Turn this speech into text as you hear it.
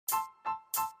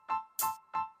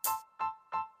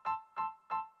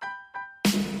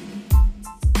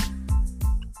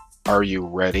Are you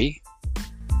ready?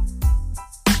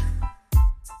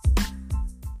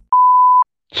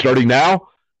 Starting now?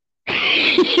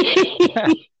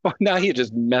 Oh, now you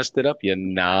just messed it up, you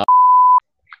knob.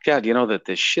 God, you know that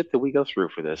the shit that we go through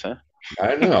for this, huh?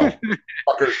 I know.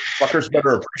 Fuckers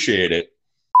better appreciate it.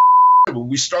 When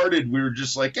we started, we were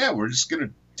just like, yeah, we're just going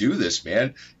to do this,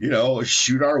 man. You know,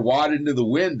 shoot our wad into the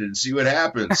wind and see what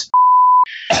happens.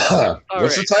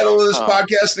 What's the title of this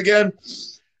podcast again?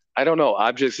 I don't know.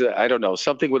 I don't know.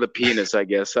 Something with a penis, I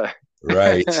guess.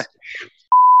 Right.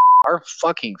 Our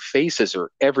fucking faces are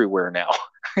everywhere now.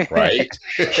 Right.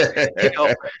 You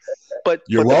know, but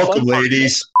You're welcome,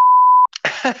 ladies.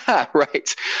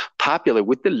 Right. Popular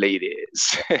with the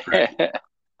ladies. Right.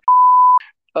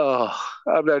 Oh,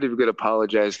 I'm not even going to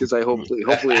apologize because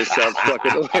hopefully it sounds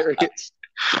fucking hilarious.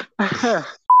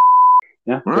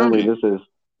 Yeah, totally.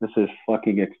 This is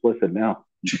fucking explicit now.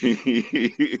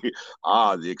 The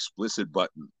explicit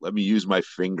button. Let me use my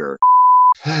finger.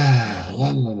 La,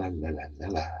 la, la, la, la,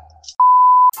 la.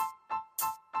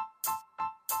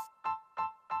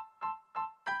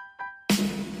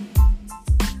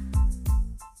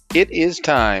 It is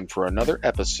time for another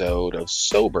episode of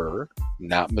Sober,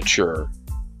 Not Mature.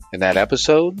 And that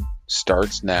episode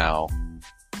starts now.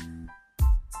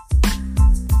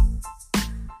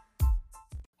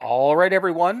 All right,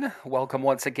 everyone. Welcome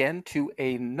once again to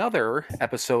another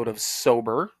episode of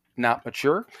Sober, Not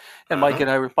Mature. And Mike and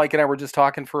I were just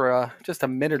talking for just a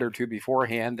minute or two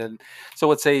beforehand, and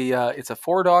so it's a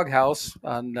 4-dog house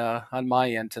on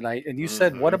my end tonight. And you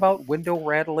said, what about window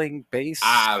rattling bass?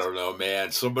 I don't know,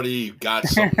 man. Somebody got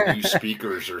some new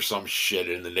speakers or some shit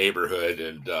in the neighborhood,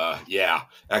 and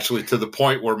actually to the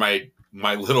point where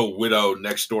my little widow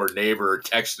next door neighbor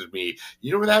texted me,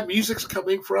 you know where that music's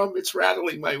coming from? It's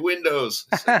rattling my windows.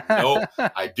 I said, no,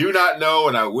 I do not know,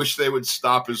 and I wish they would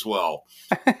stop as well.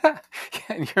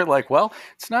 And you're like, well,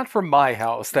 it's not from my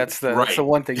house. That's the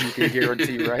one thing you can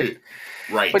guarantee, right?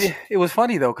 Right. But it was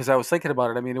funny, though, because I was thinking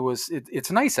about it. I mean,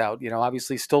 it's nice out,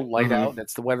 obviously still light out, and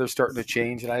the weather's starting to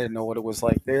change, and I didn't know what it was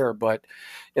like there.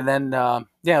 And then,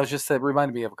 it was just, it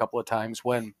reminded me of a couple of times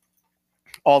when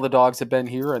all the dogs have been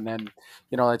here, and then,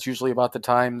 that's usually about the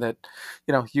time that,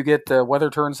 you get the weather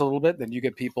turns a little bit, then you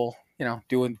get people,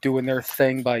 doing their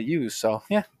thing by you. So,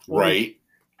 yeah. Right.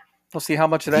 We'll see how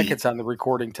much of that gets on the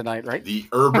recording tonight, right? The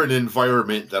urban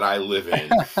environment that I live in.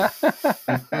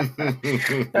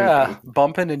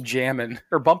 Bumping and jamming,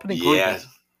 or bumping and grooving. Yeah,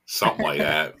 something like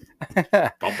that.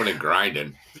 Bumping and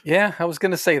grinding. Yeah, I was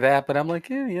going to say that, but I'm like,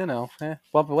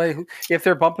 bump away. If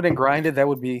they're bumping and grinding,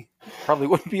 that probably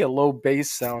wouldn't be a low bass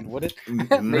sound, would it?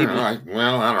 Maybe.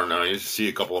 Well, I don't know. You see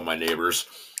a couple of my neighbors.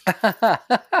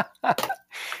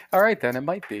 All right, then it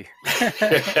might be.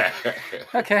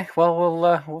 Okay,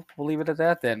 well, we'll leave it at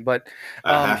that then. But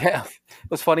it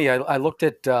was funny. I looked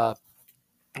at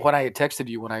what I had texted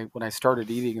you when I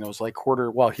started eating, and it was like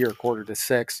quarter to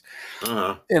 6.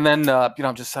 And then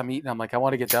I'm eating. I'm like, I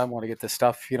want to get done. Want to get this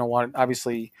stuff. Want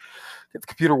obviously get the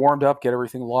computer warmed up, get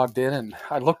everything logged in. And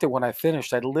I looked at when I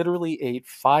finished. I literally ate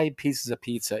 5 pieces of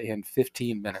pizza in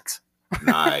 15 minutes.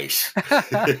 Nice.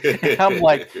 I'm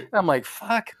like,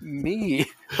 fuck me.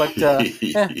 But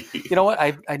you know what?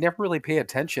 I never really pay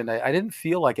attention. I didn't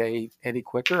feel like I ate any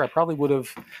quicker. I probably would have.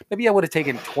 Maybe I would have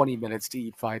taken 20 minutes to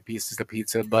eat 5 pieces of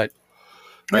pizza. But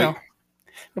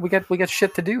we got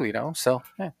shit to do. So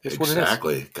that's what it is.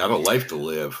 Exactly. Got a life to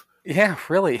live. Yeah,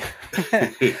 really.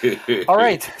 All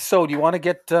right. So, do you want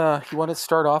to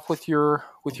start off with your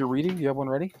reading? Do you have one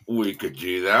ready? We could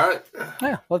do that.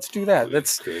 Yeah, let's do that.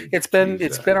 It's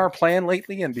been our plan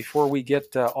lately, and before we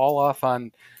get all off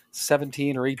on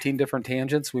 17 or 18 different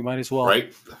tangents, we might as well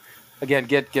again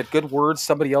get good words,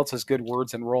 somebody else's good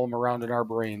words, and roll them around in our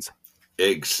brains.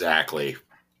 Exactly.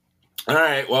 All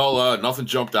right. Well, nothing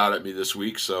jumped out at me this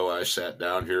week, so I sat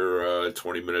down here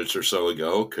 20 minutes or so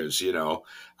ago because,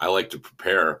 I like to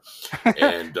prepare.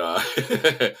 And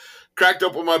cracked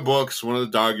up with my books, one of the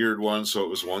dog-eared ones, so it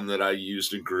was one that I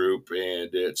used in group, and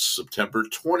it's September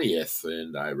 20th,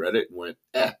 and I read it and went,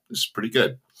 this is pretty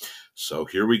good. So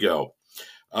here we go.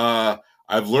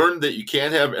 I've learned that you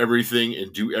can't have everything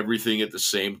and do everything at the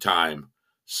same time.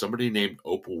 Somebody named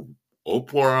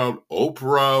Oprah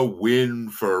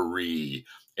Winfrey.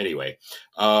 Anyway,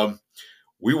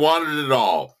 we wanted it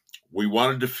all. We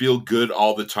wanted to feel good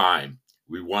all the time.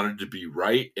 We wanted to be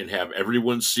right and have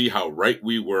everyone see how right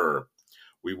we were.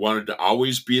 We wanted to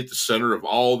always be at the center of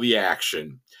all the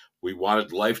action. We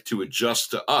wanted life to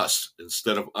adjust to us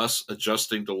instead of us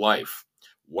adjusting to life.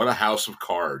 What a house of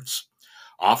cards.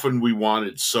 Often we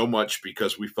wanted so much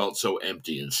because we felt so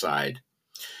empty inside.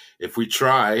 If we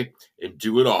try and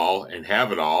do it all and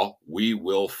have it all, we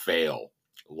will fail.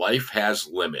 Life has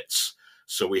limits,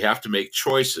 so we have to make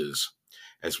choices.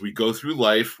 As we go through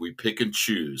life, we pick and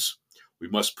choose. We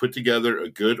must put together a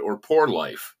good or poor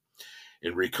life.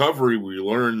 In recovery, we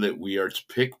learn that we are to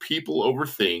pick people over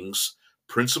things,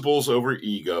 principles over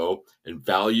ego, and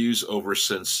values over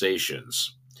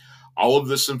sensations. All of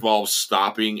this involves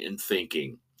stopping and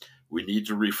thinking. We need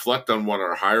to reflect on what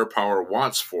our higher power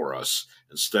wants for us.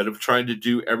 Instead of trying to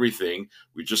do everything,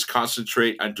 we just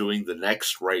concentrate on doing the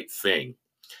next right thing.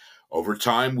 Over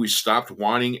time, we stopped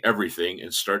wanting everything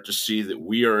and start to see that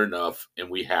we are enough and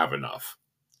we have enough.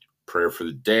 Prayer for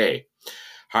the day.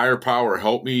 Higher power,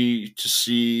 help me to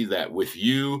see that with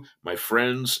you, my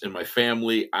friends, and my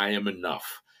family, I am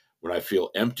enough. When I feel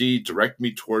empty, direct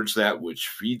me towards that which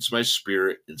feeds my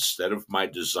spirit instead of my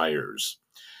desires.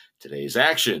 Today's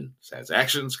action. It has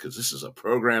actions because this is a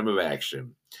program of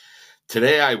action.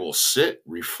 Today I will sit,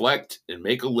 reflect, and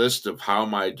make a list of how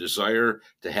my desire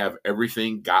to have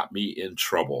everything got me in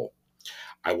trouble.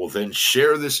 I will then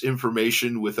share this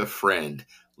information with a friend.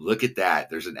 Look at that.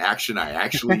 There's an action I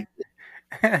actually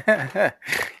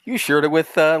You shared it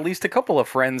with at least a couple of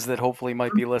friends that hopefully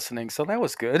might be listening, so that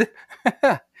was good.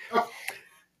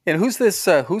 And who's this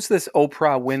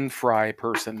Oprah Winfrey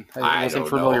person? I wasn't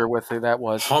familiar with who that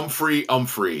was. Humphrey.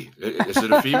 Is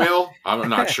it a female? I'm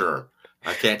not sure.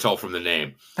 I can't tell from the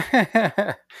name.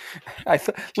 I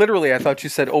thought you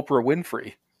said Oprah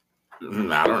Winfrey.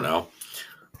 I don't know.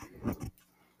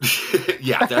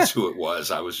 Yeah, that's who it was.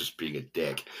 I was just being a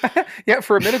dick. Yeah,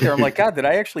 for a minute there, I'm like, God, did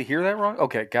I actually hear that wrong?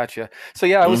 Okay, gotcha. So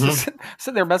yeah, I was just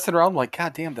sitting there messing around, like,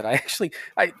 God damn, did I actually?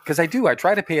 Because I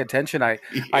try to pay attention. I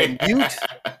mute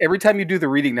every time you do the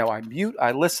reading. Now I mute,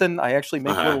 I listen, I actually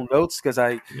make little notes because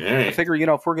I figure,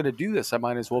 if we're gonna do this, I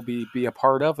might as well be a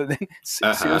part of it. And then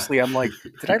seriously, I'm like,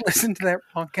 did I listen to that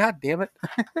wrong? God damn it.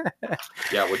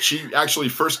 Yeah, when she actually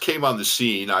first came on the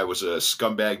scene, I was a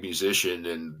scumbag musician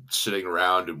and sitting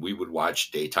around, and we would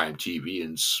watch daytime TV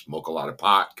and smoke a lot of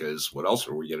pot because what else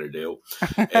were we going to do?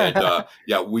 And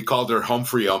we called her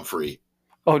Humphrey.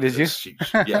 Oh, did you? She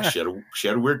had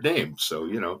a weird name. So,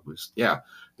 it was,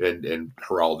 And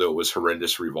Geraldo was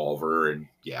Horrendous Revolver. And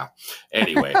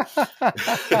anyway.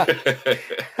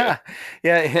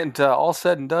 Yeah. And all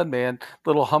said and done, man,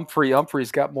 little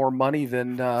Humphrey's got more money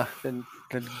than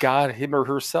God, him or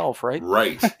herself, right?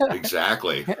 Right,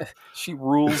 exactly. She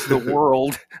rules the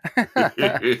world.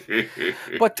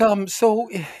 But so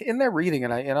in that reading,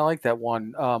 and I like that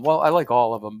one. Well, I like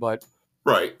all of them, but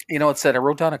right. It said I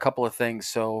wrote down a couple of things.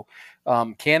 So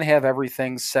can have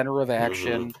everything, center of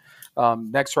action.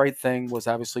 Next right thing was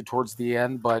obviously towards the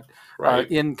end, but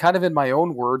in my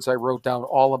own words, I wrote down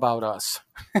all about us.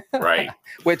 Right.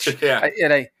 Which I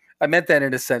meant that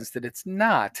in a sense that it's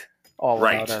not all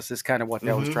about us is kind of what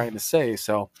that was trying to say.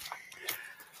 So,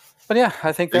 but yeah,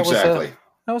 I think that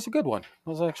was a good one. It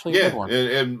was actually a good one.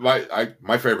 And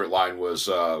my favorite line was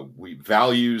we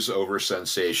values over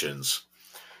sensations.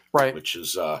 Right. Which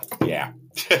is Well,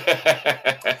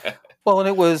 and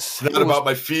it was not about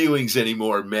my feelings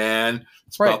anymore, man.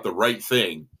 It's about the right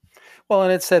thing. Well,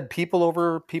 and it said people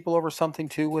over something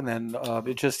too, and then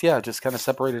it just kind of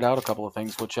separated out a couple of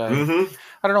things, which I don't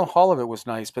know. All of it was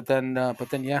nice, but then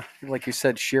like you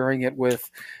said, sharing it with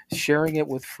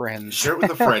friends. Share it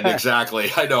with a friend,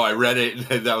 exactly. I know. I read it,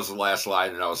 and that was the last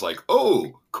line, and I was like,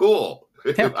 "Oh, cool!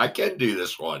 I can do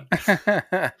this one."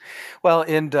 Well,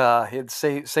 and it's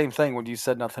same thing when you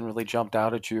said nothing really jumped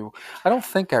out at you. I don't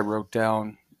think I wrote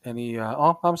down any.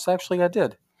 Actually, I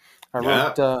did.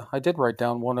 I did write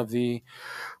down one of the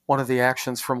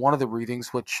actions from one of the readings,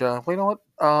 which you know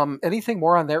what? Anything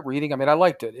more on that reading? I mean, I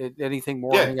liked it. Anything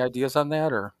more? Any ideas on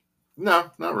that, or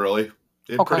no? Not really.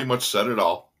 It pretty much said it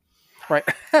all. Right.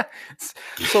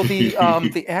 So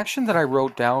the action that I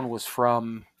wrote down was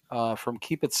from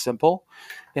Keep It Simple,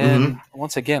 and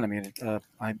once again, I mean,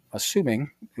 I'm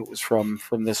assuming it was from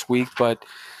this week, but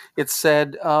it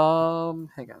said, hang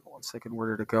on one second,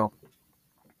 where did it go?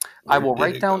 I will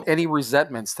write down any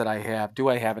resentments that I have. Do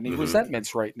I have any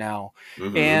resentments right now?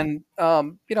 And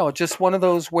just one of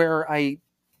those where I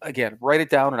write it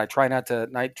down, and I try not to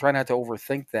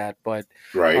overthink that. But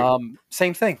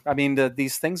same thing. I mean,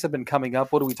 these things have been coming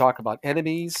up. What do we talk about?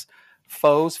 Enemies,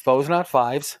 foes, not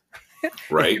fives,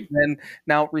 right? And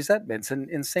now resentments,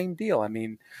 and same deal. I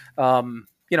mean,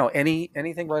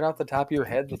 anything right off the top of your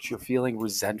head that you're feeling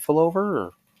resentful over?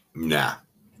 Or? Nah.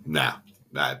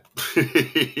 Not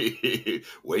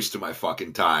waste of my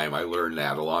fucking time. I learned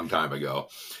that a long time ago.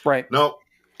 Right. No.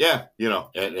 Yeah.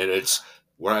 And it's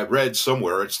where I read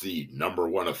somewhere, it's the number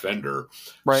one offender.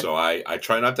 Right. So I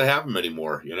try not to have them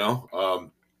anymore,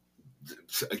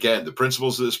 again, the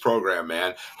principles of this program,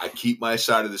 man, I keep my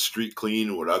side of the street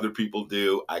clean. What other people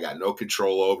do, I got no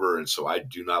control over. And so I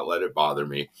do not let it bother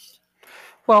me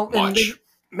Well, and much.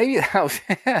 maybe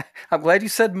I'm glad you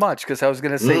said much, because I was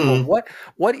going to say, well,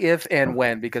 what if and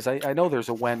when? Because I know there's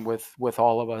a when with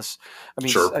all of us. I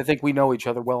mean, Sure. I think we know each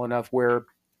other well enough where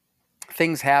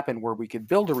things happen where we could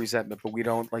build a resentment, but we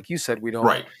don't, like you said, we don't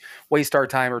Right. waste our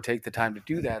time or take the time to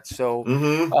do that. So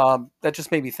that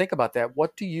just made me think about that.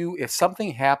 What do you, if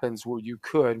something happens where your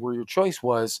choice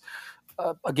was,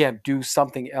 again, do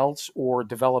something else or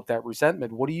develop that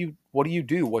resentment, what do you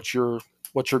do? What's your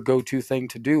go-to thing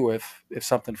to do if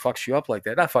something fucks you up like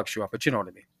that? Not fucks you up, but you know what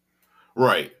I mean.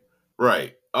 Right.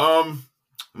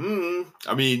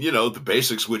 I mean, the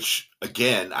basics, which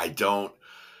again, I don't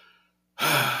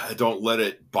let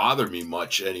it bother me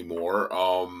much anymore.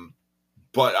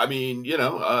 But I mean,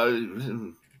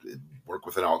 work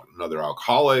with another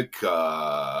alcoholic,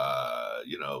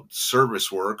 service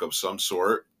work of some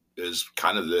sort is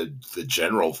kind of the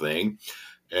general thing.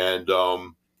 And,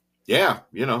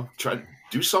 try to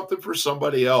do something for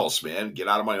somebody else, man. Get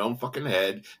out of my own fucking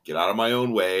head, get out of my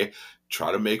own way,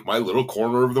 try to make my little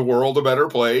corner of the world a better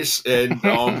place. And,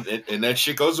 and that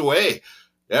shit goes away.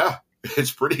 Yeah.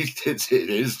 It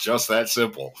is just that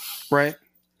simple. Right.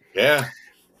 Yeah.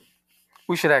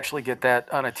 We should actually get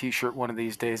that on a t-shirt one of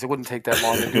these days. It wouldn't take that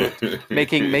long to do it.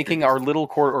 Making our little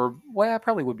corner, or it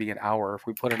probably would be an hour if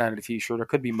we put it on a t-shirt. It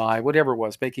could be whatever it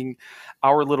was, making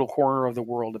our little corner of the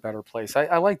world a better place.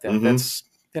 I like that. That's,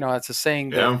 that's a saying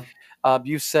that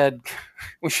you said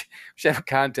we should have a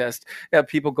contest. Yeah,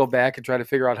 people go back and try to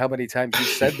figure out how many times you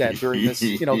said that during this,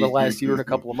 the last year and a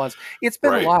couple of months. It's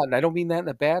been a lot, and I don't mean that in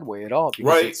a bad way at all.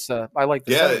 Because it's, I like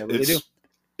the saying. I really do.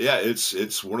 Yeah,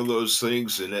 it's one of those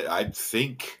things, and I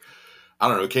think, I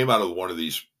don't know, it came out of one of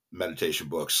these meditation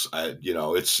books.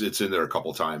 It's in there a couple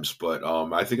of times, but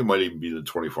I think it might even be the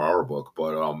 24-hour book.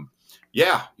 But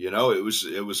it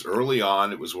was early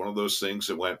on. It was one of those things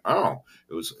that went,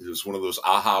 it was one of those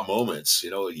aha moments.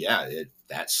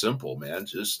 That's simple, man.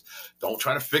 Just don't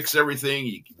try to fix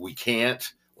everything. We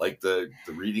can't. Like the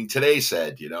reading today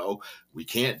said, we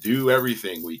can't do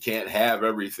everything. We can't have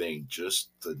everything. Just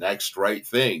the next right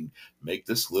thing. Make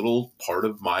this little part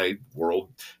of my world,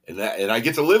 and I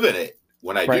get to live in it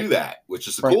when I do that, which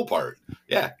is the cool part.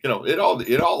 Yeah, it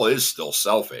all is still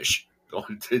selfish.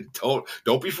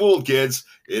 Don't be fooled, kids.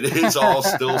 It is all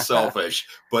still selfish,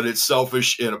 but it's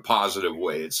selfish in a positive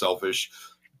way. It's selfish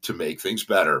to make things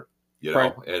better.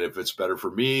 And if it's better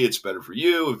for me, it's better for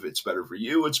you. If it's better for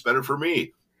you, it's better for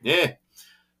me. Yeah.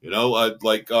 One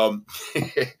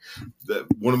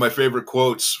of my favorite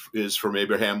quotes is from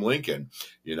Abraham Lincoln.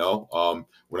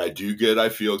 When I do good, I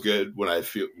feel good. When I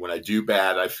do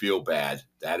bad, I feel bad.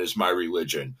 That is my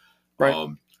religion. Right.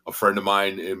 A friend of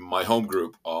mine in my home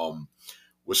group,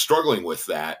 was struggling with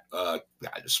that. This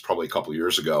is probably a couple of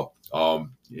years ago.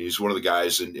 He's one of the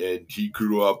guys, and he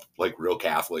grew up like real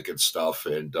Catholic and stuff.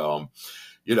 And,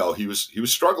 he was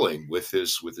struggling with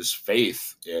his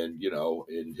faith and,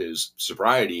 in his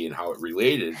sobriety and how it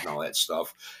related and all that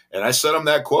stuff. And I sent him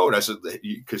that quote. I said,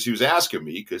 because he was asking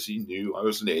me, because he knew I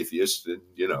was an atheist, and,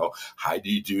 how do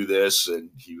you do this? And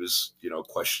he was,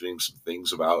 questioning some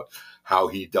things about how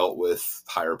he dealt with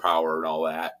higher power and all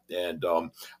that. And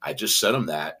I just sent him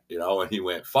that, and he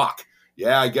went, fuck.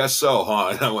 Yeah, I guess so, huh?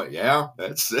 And I went, yeah,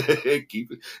 that's it.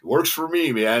 It works for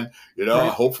me, man.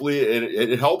 Hopefully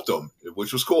it helped him,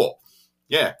 which was cool.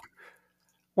 Yeah.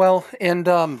 Well, and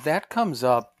that comes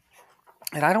up,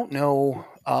 and I don't know.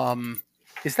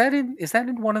 Is that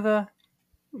in one of the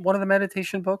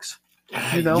meditation books?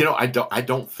 I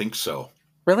don't think so.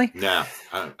 Really? Nah,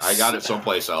 I got it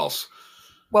someplace else.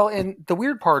 Well, and the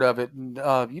weird part of it,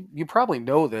 you probably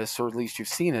know this, or at least you've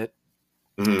seen it.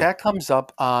 Mm-hmm. That comes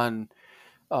up on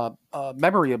a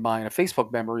memory of mine, a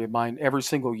Facebook memory of mine, every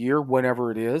single year,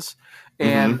 whenever it is.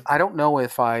 And I don't know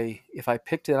if I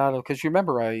picked it out of, because you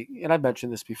remember and I've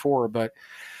mentioned this before, but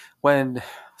when,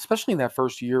 especially in that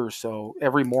first year or so,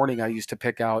 every morning I used to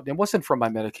pick out, it wasn't from my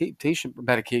medication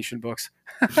books.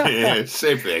 Yeah,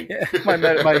 same thing.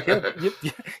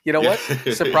 You know what?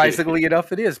 Surprisingly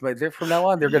enough, it is. But from now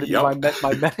on, they're going to be my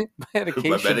medication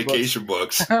my medication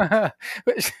books.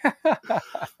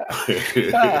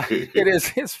 It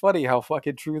is. It's funny how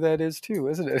fucking true that is too,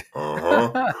 isn't it?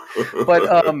 But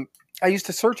I used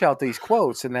to search out these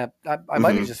quotes, and that I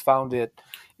might have just found it.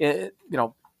 I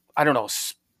don't know.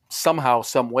 Somehow,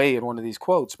 some way in one of these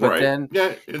quotes, but then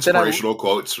inspirational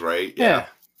quotes, right? Yeah.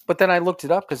 But then I looked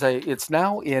it up because it's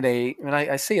now in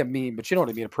I say a meme, but you know what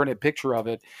I mean, a printed picture of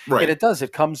it. And Right.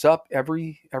 it comes up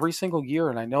every single year.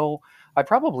 And I know I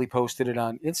probably posted it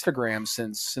on Instagram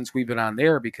since we've been on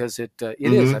there because it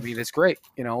is. I mean, it's great.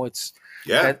 You know, it's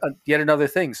Yeah. yet another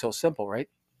thing. So simple, right?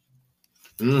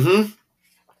 Mm-hmm.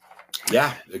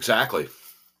 Yeah, exactly.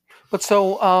 But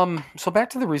so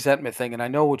back to the resentment thing, and I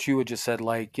know what you had just said,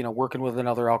 like, you know, working with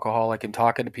another alcoholic and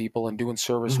talking to people and doing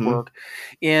service Mm-hmm. work.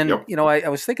 And, Yep. you know, I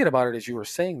was thinking about it as you were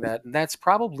saying that, and that's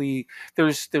probably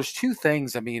there's two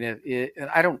things. I mean, and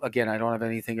I don't have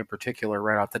anything in particular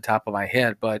right off the top of my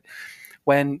head, but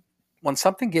when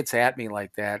something gets at me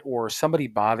like that, or somebody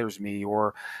bothers me,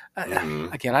 or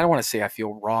Mm-hmm. again, I don't want to say I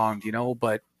feel wronged, you know,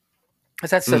 but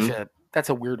 'cause Mm-hmm. that's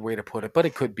a weird way to put it, but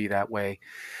it could be that way.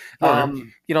 All right.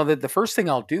 You know, the first thing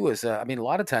I'll do is, I mean, a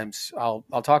lot of times I'll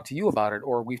talk to you about it,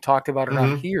 or we've talked about it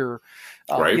on Mm-hmm. here.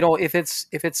 You Right. know, if it's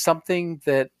something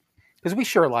that because we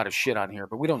share a lot of shit on here,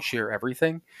 but we don't share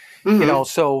everything. You know,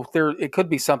 Mm-hmm. so it could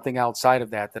be something outside of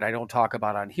that I don't talk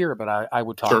about on here, but I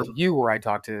would talk Sure. to you, or I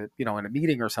talk to in a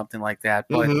meeting or something like that.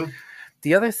 But Mm-hmm.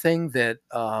 the other thing that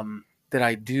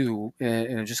I do,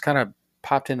 and it just kind of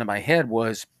popped into my head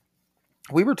was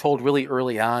we were told really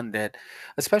early on that,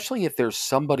 especially if there's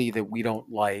somebody that we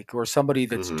don't like, or somebody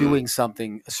that's Mm-hmm. doing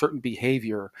something, a certain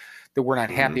behavior that we're not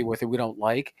happy Mm-hmm. with or we don't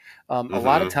like, a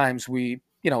lot of Mm-hmm. times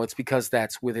it's because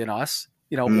that's within us,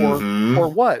 Mm-hmm. or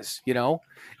was,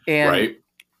 and Right.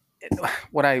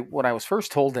 when I was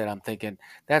first told that, I'm thinking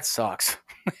that sucks.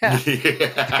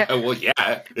 Yeah. Well, yeah,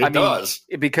 I it mean, does.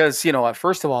 because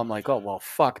first of all, I'm like, oh well,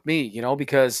 fuck me,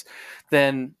 because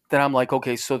then I'm like,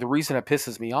 okay, so the reason it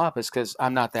pisses me off is because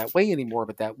I'm not that way anymore,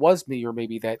 but that was me, or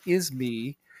maybe that is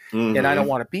me, and I don't Mm-hmm.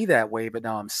 want to be that way, but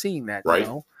now I'm seeing that, Right.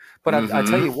 But I tell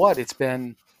Mm-hmm. you what,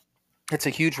 it's a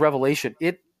huge revelation.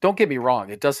 It Don't get me wrong,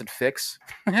 it doesn't fix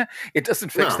it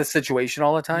doesn't fix the No. situation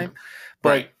all the time, No. but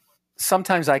Right.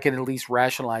 sometimes I can at least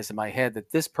rationalize in my head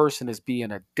that this person is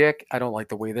being a dick. I don't like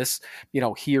the way this,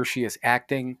 he or she is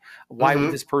acting. Why would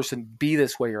Mm-hmm. this person be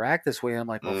this way or act this way? And I'm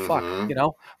like, well, fuck,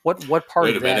 Mm-hmm. what part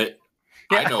Wait of a that? minute.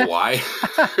 I Yeah. know why.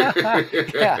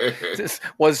 Yeah.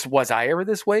 Was I ever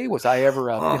this way? Was I ever,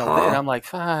 and Uh-huh. I'm like,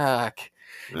 fuck.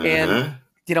 And,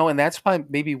 Uh-huh. and that's why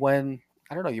maybe when,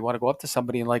 I don't know, you want to go up to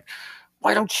somebody and like,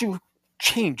 why don't you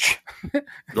change?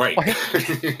 Right. Why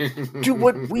do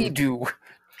what we do?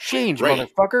 Change, Right.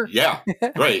 motherfucker. Yeah.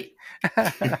 Right.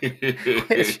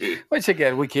 which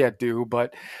again we can't do,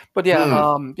 but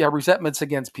yeah, Hmm. resentments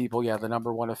against people, yeah, the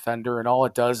number one offender, and all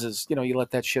it does is you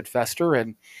let that shit fester,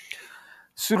 and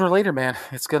sooner or later, man,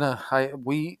 it's gonna.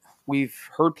 We've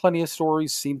heard plenty of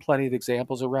stories, seen plenty of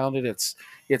examples around it.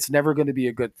 It's never going to be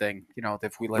a good thing,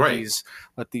 if we Right.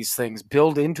 let these things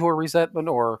build into a resentment,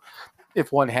 or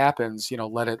if one happens,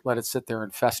 let it sit there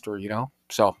and fester,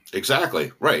 So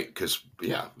Exactly. Right. Because,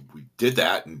 yeah, we did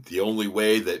that. And the only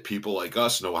way that people like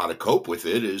us know how to cope with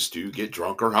it is to get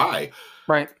drunk or high.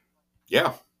 right.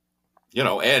 Yeah.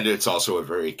 And it's also a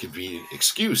very convenient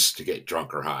excuse to get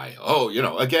drunk or high. Oh,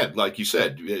 again, like you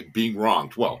said, being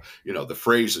wronged. Well, the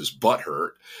phrase is butt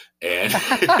hurt. And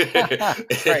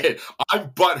Right. I'm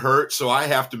butt hurt, so I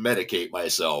have to medicate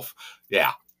myself.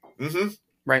 Yeah. Mm-hmm.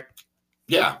 Right.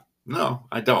 Yeah. No,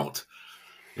 I don't.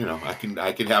 I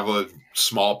can have a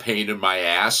small pain in my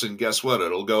ass, and guess what?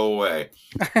 It'll go away.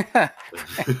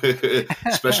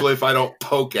 Especially if I don't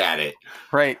poke at it.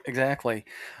 Right, exactly.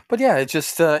 But yeah, it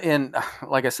just and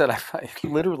like I said, I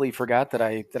literally forgot that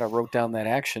I wrote down that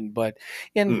action. But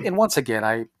Hmm. and once again,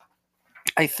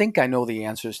 I think I know the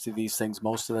answers to these things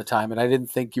most of the time, and I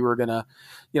didn't think you were gonna,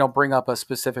 bring up a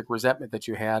specific resentment that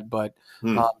you had. But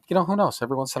Hmm. who knows?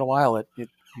 Every once in a while, it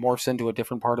morphs into a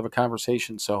different part of a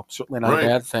conversation. So certainly not a Right.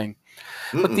 bad thing.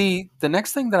 But Mm-mm. the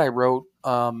next thing that I wrote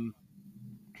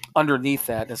underneath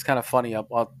that is kind of funny.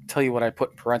 I'll tell you what I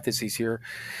put in parentheses here.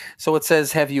 So it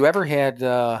says, "Have you ever had?"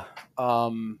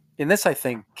 And this I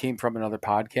think came from another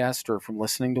podcast or from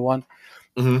listening to one.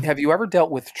 Mm-hmm. Have you ever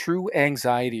dealt with true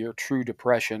anxiety or true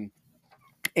depression?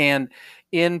 And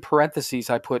in parentheses,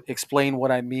 I put explain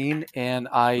what I mean, and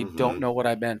I don't Mm-hmm. know what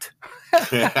I meant.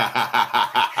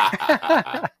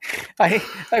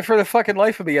 I for the fucking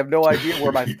life of me have no idea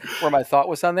where my thought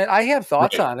was on that. I have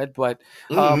thoughts Right. on it, but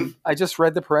Mm-hmm. I just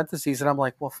read the parentheses and I'm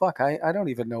like, well, fuck, I don't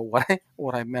even know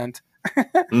what I meant.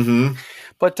 Mm-hmm.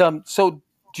 But so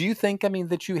do you think? I mean,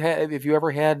 that you have, if you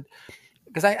ever had,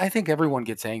 because I think everyone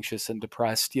gets anxious and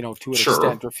depressed, to an Sure.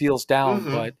 extent, or feels down.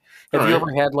 Mm-hmm. But All have you right.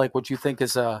 ever had like what you think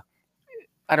is a,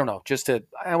 I don't know, just a,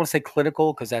 I don't want to say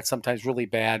clinical because that's sometimes really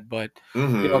bad, but have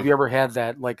Mm-hmm. you ever had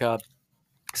that like a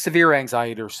severe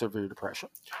anxiety or severe depression?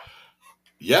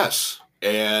 Yes.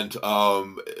 and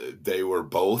they were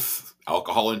both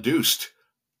alcohol induced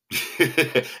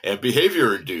and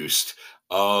behavior induced.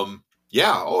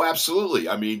 Yeah, oh, absolutely.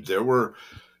 I mean, there were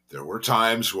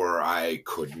times where I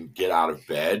couldn't get out of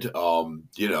bed.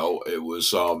 It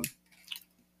was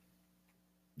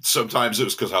sometimes it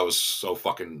was because I was so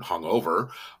fucking hungover.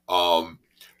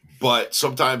 But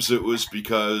sometimes it was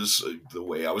because the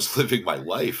way I was living my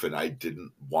life, and I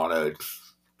didn't want to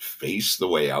face the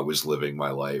way I was living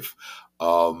my life.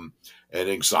 And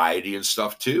anxiety and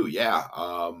stuff too. Yeah.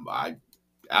 I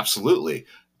absolutely.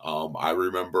 I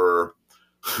remember,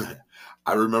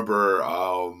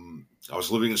 I was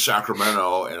living in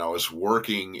Sacramento and I was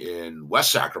working in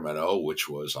West Sacramento, which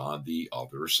was on the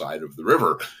other side of the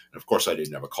river. And of course I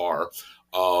didn't have a car.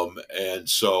 And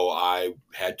so I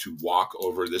had to walk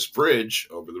over this bridge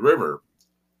over the river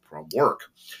from work.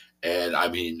 And I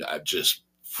mean, I just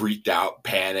freaked out,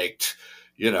 panicked,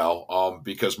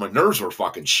 because my nerves were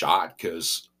fucking shot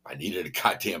because I needed a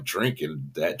goddamn drink,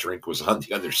 and that drink was on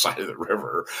the other side of the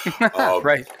river.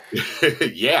 Right.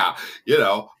 Yeah.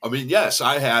 I mean, yes,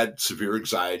 I had severe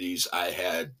anxieties. I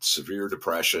had severe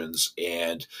depressions.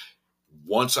 And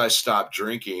once I stopped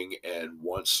drinking and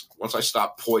once I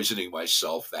stopped poisoning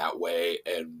myself that way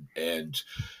and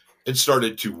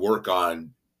started to work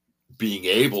on being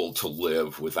able to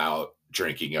live without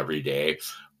drinking every day.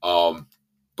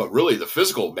 But really the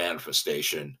physical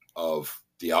manifestation of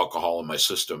the alcohol in my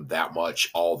system that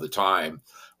much all the time,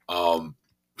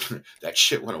 that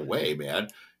shit went away, man.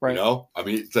 Right. I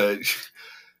mean,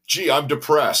 gee, I'm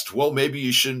depressed. Well, maybe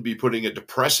you shouldn't be putting a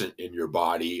depressant in your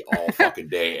body all fucking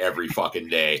day, every fucking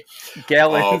day.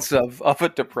 Gallons of a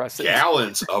depressant.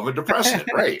 Gallons of a depressant,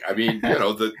 right. I mean,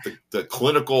 the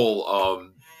clinical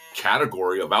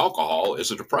category of alcohol is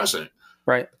a depressant.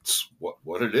 Right. It's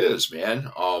what it is,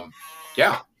 man.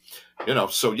 Yeah.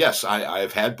 So yes,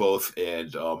 I've had both.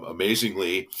 And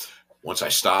amazingly, once I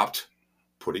stopped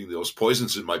putting those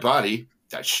poisons in my body,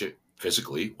 that shit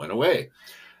physically went away.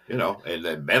 And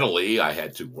then mentally I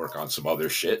had to work on some other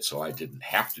shit so I didn't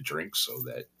have to drink, so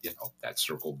that, that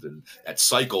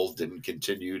cycle didn't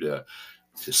continue to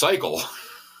cycle.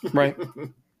 Right.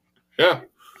 Yeah.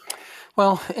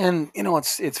 Well, and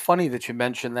it's funny that you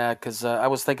mentioned that, because I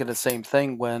was thinking the same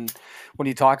thing when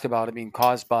you talked about it being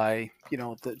caused by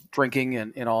the drinking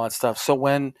and all that stuff. So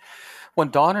when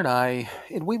Dawn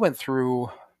and we went through,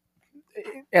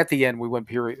 at the end we went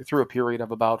through a period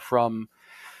of about from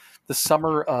the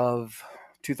summer of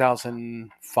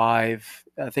 2005,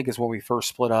 I think, is when we first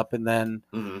split up, and then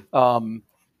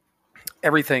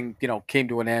everything came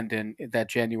to an end in that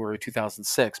January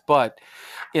 2006. But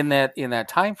in that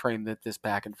time frame, that this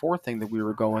back and forth thing that we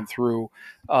were going through,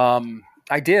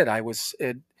 I was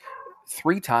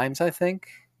 3 times, I think,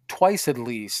 twice at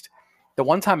least. The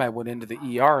one time I went into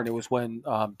the ER, and it was when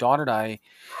Dawn and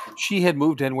she had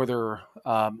moved in with her,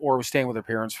 or was staying with her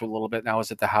parents for a little bit, and I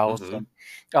was at the house. And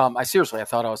I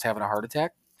thought I was having a heart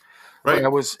attack. Right.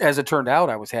 But as it turned out,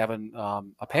 I was having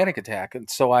a panic attack. And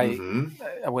so I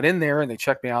went in there and they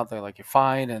checked me out. They're like, "You're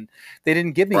fine." And they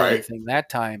didn't give me anything that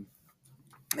time.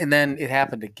 And then it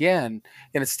happened again,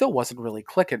 and it still wasn't really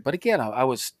clicking. But again, I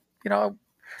was,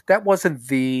 that wasn't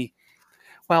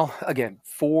again,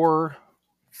 4-5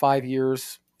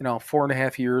 years,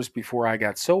 4.5 years before I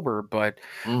got sober, but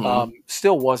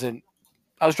still wasn't.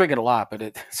 I was drinking a lot,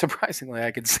 but surprisingly,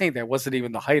 I can say that wasn't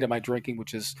even the height of my drinking,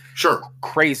 which is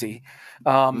crazy.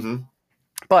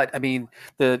 But I mean,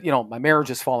 my marriage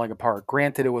is falling apart.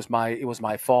 Granted, it was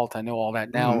my fault. I know all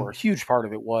that now, or a huge part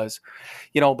of it was,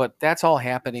 but that's all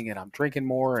happening, and I'm drinking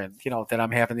more, and then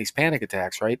I'm having these panic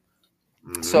attacks, right?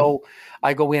 So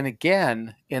I go in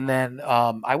again, and then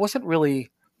I wasn't really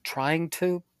trying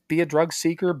to be a drug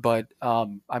seeker, but I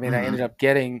ended up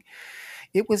getting.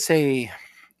 It was a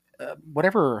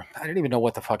whatever, I didn't even know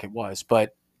what the fuck it was,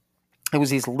 but it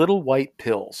was these little white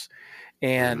pills,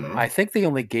 and I think they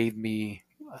only gave me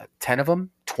 10 of them,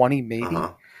 20 maybe.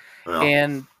 Yeah.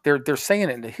 And they're saying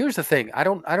it. And here's the thing: I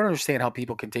don't understand how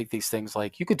people can take these things.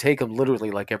 Like, you could take them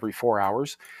literally like every 4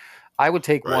 hours. I would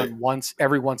take one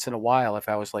every once in a while if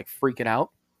I was like freaking out.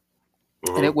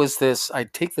 And it was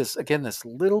I'd take this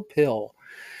little pill,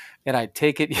 and I'd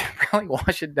take it, you probably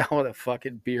wash it down with a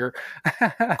fucking beer.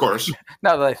 Of course.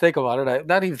 Now that I think about it,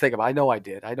 I know I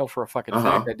did. I know for a fucking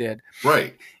fact I did.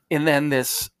 Right. And then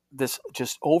this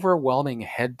just overwhelming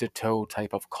head to toe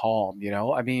type of calm,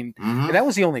 and that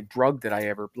was the only drug that I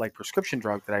ever, like, prescription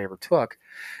drug that I ever took.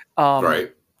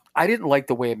 Right. I didn't like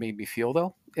the way it made me feel,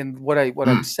 though. And what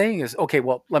I'm saying is, okay,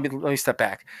 well, let me step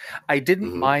back. I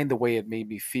didn't mind the way it made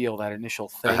me feel, that initial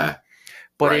thing,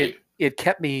 but it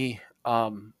kept me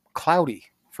cloudy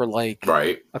for like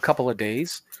Right. a couple of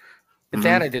days. And Mhm.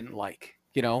 that I didn't like,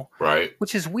 Right.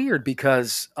 which is weird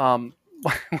because when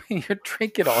you're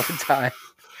drinking all the time,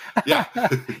 Yeah.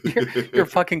 you're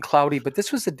fucking cloudy. But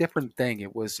this was a different thing.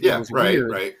 It was Yeah. Right.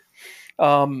 weird. Right.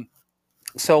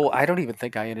 So I don't even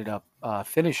think I ended up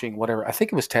finishing whatever. I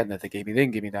think it was 10 that they gave me. They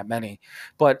didn't give me that many,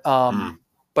 but Mm.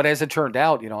 as it turned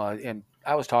out, and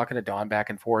I was talking to Dawn back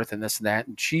and forth and this and that,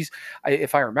 and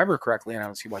if I remember correctly, and I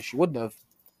don't see why she wouldn't have,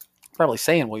 probably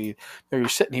saying, well, you're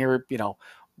sitting here,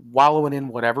 wallowing in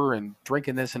whatever and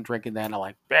drinking this and drinking that, and I'm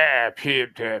like,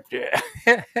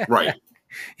 Right.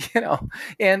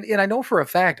 and I know for a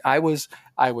fact I was,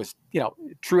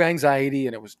 true anxiety,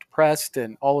 and it was depressed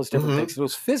and all those different Mhm. things. It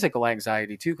was physical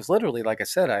anxiety too, because literally, like I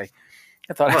said, I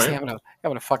thought I was Right.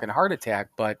 having a fucking heart attack.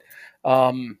 But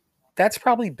that's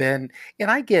probably been,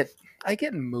 and I get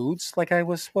in moods like I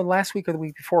was last week or the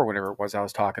week before, whatever it was. I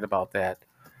was talking about that.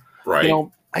 Right.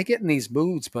 I get in these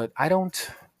moods, but I don't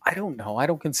know. I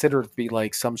don't consider it to be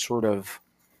like some sort of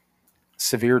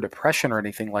severe depression or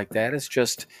anything like that. It's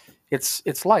just,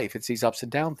 it's life. It's these ups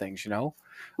and down things,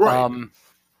 Right.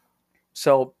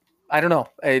 So I don't know.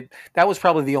 That was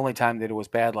probably the only time that it was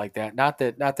bad like that. Not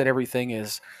that everything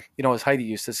is, as Heidi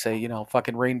used to say,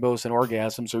 fucking rainbows and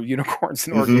orgasms, or unicorns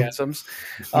and Mhm. orgasms.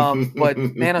 But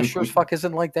man, I sure as fuck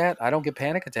isn't like that. I don't get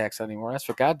panic attacks anymore. That's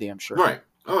for goddamn sure. Right.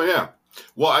 Oh yeah.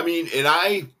 Well, I mean, and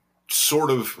I sort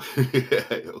of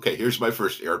okay. Here's my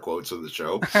first air quotes of the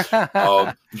show.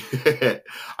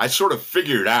 I sort of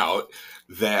figured out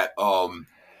that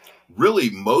really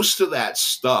most of that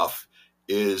stuff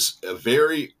is a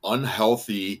very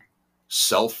unhealthy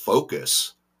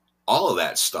self-focus. All of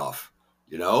that stuff,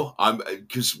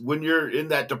 because when you're in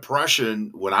that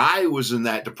depression, when I was in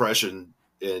that depression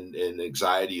and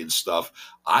anxiety and stuff,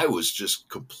 I was just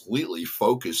completely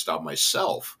focused on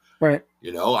myself. Right.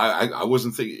 I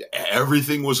wasn't thinking,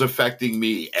 everything was affecting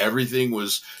me.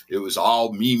 It was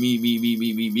all me, me, me, me,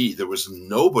 me, me, me. There was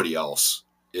nobody else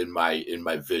in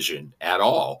my vision at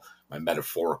all, my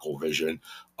metaphorical vision.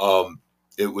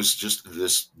 It was just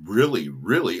this really,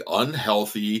 really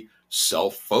unhealthy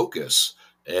self-focus.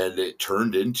 And it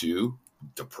turned into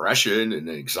depression and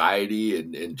anxiety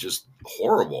and just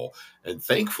horrible. And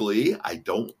thankfully, I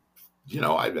don't,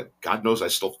 God knows I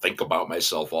still think about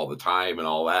myself all the time and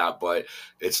all that, but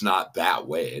it's not that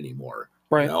way anymore.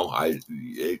 Right. I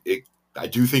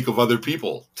do think of other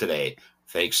people today,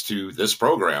 thanks to this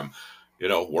program,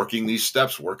 working these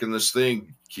steps, working this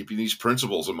thing, keeping these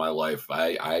principles in my life.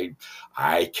 I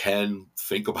can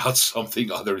think about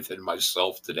something other than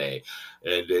myself today.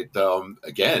 And it,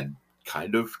 again,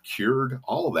 kind of cured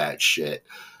all that shit.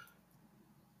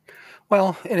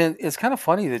 Well, and it's kind of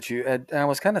funny that and I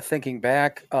was kind of thinking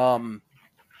back when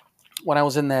I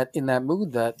was in that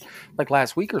mood that like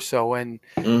last week or so, and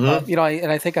Mm-hmm.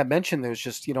 I think I mentioned there's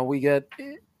just we get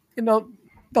no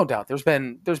doubt there's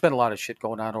been a lot of shit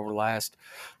going on over the last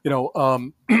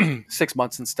 6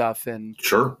 months and stuff, and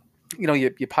Sure.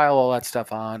 you pile all that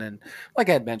stuff on, and like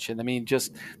I had mentioned, I mean,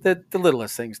 just the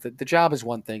littlest things. The job is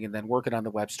one thing, and then working on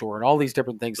the web store and all these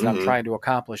different things that I'm Mm-hmm. trying to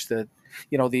accomplish. That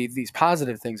these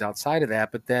positive things outside of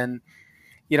that, but then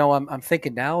I'm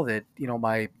thinking now that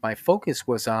my focus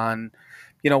was on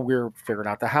we're figuring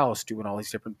out the house, doing all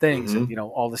these different things, Mm-hmm. and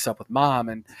all this stuff with mom,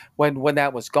 and when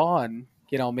that was gone,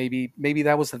 maybe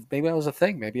that was a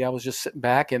thing. Maybe I was just sitting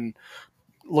back and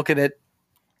looking at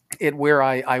it where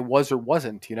I was or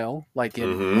wasn't, like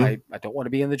Mm-hmm. I don't want to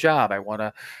be in the job. I want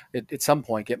to at some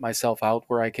point get myself out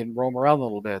where I can roam around a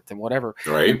little bit and whatever.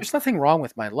 And Right. there's nothing wrong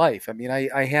with my life. I mean,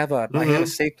 I have a Mm-hmm.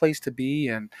 safe place to be,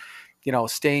 and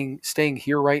staying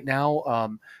here right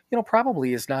now,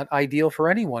 probably is not ideal for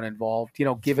anyone involved,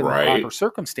 given the proper Right.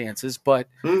 circumstances. But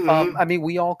Mm-hmm. I mean,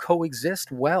 we all coexist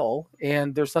well,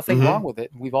 and there's nothing wrong Mm-hmm. with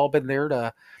it. We've all been there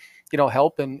to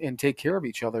help and take care of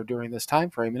each other during this time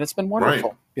frame, and it's been Right.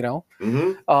 wonderful.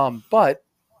 Mm-hmm. But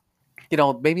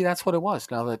maybe that's what it was.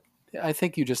 Now that I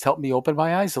think you just helped me open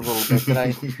my eyes a little bit.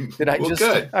 Well,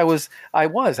 good.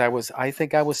 I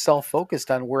think I was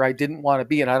self-focused on where I didn't want to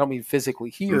be. And I don't mean physically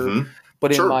here, Mm-hmm.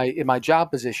 but in Sure. my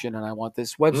job position. And I want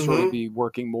this web store to Mm-hmm. be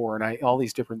working more, and all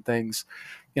these different things,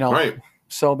 Right.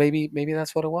 so maybe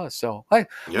that's what it was. So Yeah.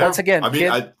 once again, I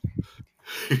mean, kid,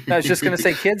 I was just going to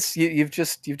say, kids, you've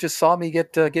just saw me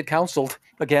get counseled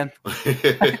again.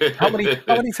 How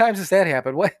many times has that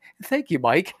happened? What? Thank you,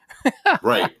 Mike.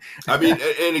 Right. I mean,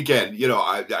 and again,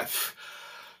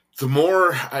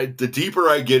 the deeper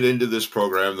I get into this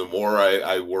program, the more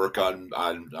I work on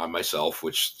myself,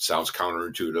 which sounds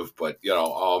counterintuitive, but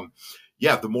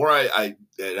yeah, the more I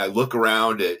look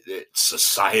around at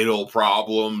societal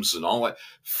problems and all that,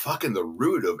 fucking the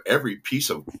root of every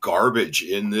piece of garbage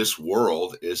in this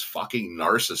world is fucking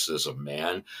narcissism,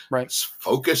 man. Right. Let's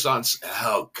focus on,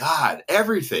 oh God,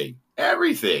 everything.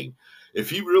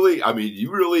 If you really, I mean,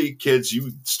 you really, kids,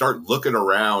 you start looking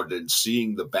around and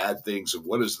seeing the bad things and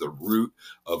what is the root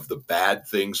of the bad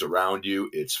things around you.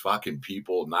 It's fucking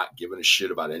people not giving a shit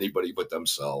about anybody but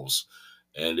themselves.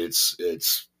 And it's,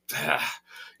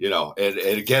 you know, and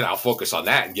again, I'll focus on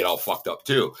that and get all fucked up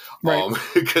too. Right.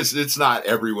 Because it's not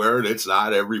everywhere and it's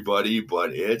not everybody,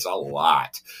 but it's a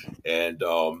lot. And,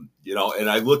 you know, and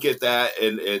I look at that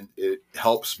and it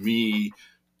helps me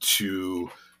to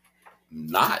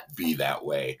not be that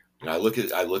way. And I look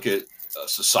at a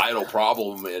societal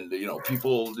problem and, you know,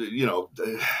 people, you know,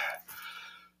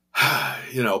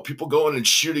 people going and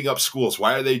shooting up schools.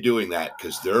 Why are they doing that?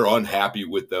 Because they're unhappy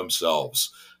with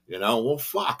themselves. You know, well,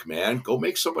 fuck, man, go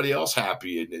make somebody else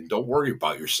happy and don't worry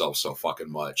about yourself so fucking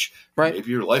much. Right.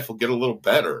 Maybe your life will get a little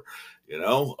better. You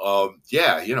know,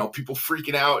 yeah, you know, people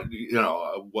freaking out. You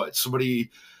know, what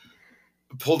somebody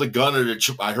pulled a gun at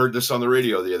I heard this on the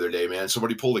radio the other day, man.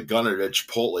 Somebody pulled a gun at a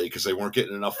Chipotle because they weren't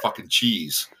getting enough fucking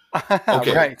cheese.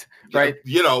 Okay. Right.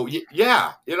 You know,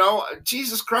 yeah, you know,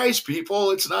 Jesus Christ,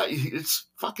 people, it's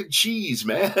fucking cheese,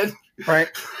 man. Right.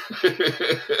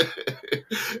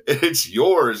 It's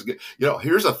yours. You know,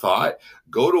 here's a thought.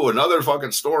 Go to another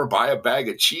fucking store, buy a bag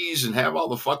of cheese and have all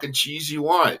the fucking cheese you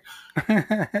want.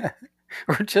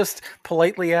 Or just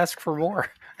politely ask for more.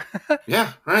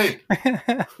 Yeah, right.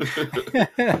 And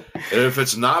if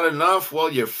it's not enough,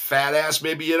 well, you fat ass,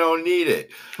 maybe you don't need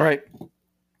it. Right.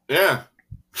 Yeah.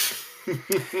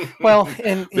 Well,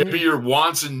 and maybe your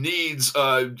wants and needs,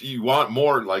 you want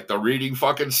more, like the reading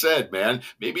fucking said, man.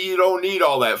 Maybe you don't need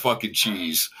all that fucking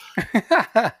cheese.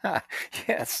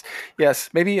 Yes.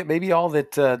 Maybe all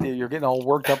that you're getting all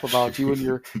worked up about, you and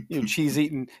your cheese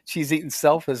eating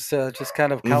self, is just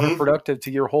kind of counterproductive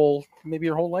to your whole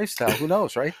lifestyle. Who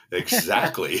knows, right?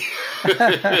 Exactly.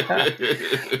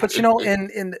 But you know,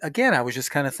 and again, I was just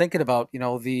kind of thinking about, you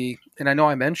know, and I know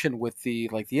I mentioned with the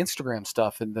Instagram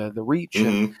stuff and the reach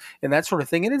and that sort of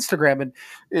thing in Instagram,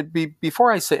 and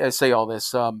before I say all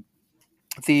this,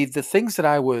 the things that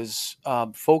I was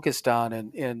focused on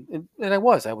and I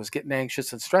was getting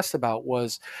anxious and stressed about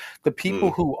was the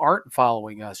people who aren't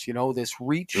following us, you know, this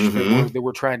reach that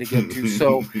we're trying to get to.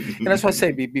 So, and that's why I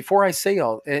say, before I say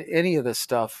any of this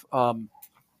stuff,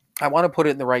 I want to put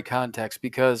it in the right context,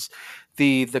 because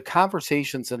the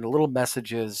conversations and the little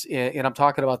messages, and I'm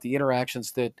talking about the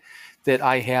interactions that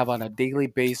I have on a daily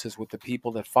basis with the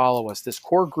people that follow us, this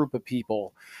core group of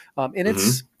people, and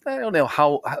it's, I don't know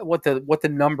what the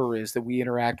number is that we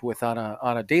interact with on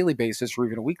a daily basis or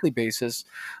even a weekly basis,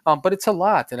 but it's a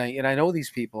lot, and I know these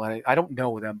people, and I don't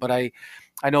know them, but I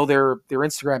know their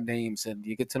Instagram names, and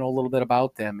you get to know a little bit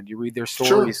about them, and you read their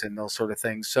stories and those sort of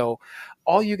things. So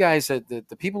all you guys, the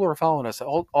people who are following us,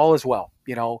 all is well,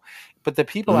 you know. But the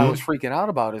people I was freaking out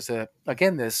about is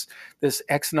again, this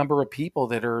X number of people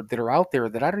that are out there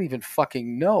that I don't even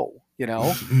fucking know, you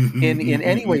know, in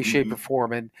any way, shape, or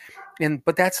form.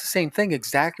 But that's the same thing,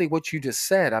 exactly what you just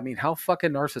said. I mean, how fucking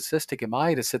narcissistic am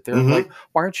I to sit there and like,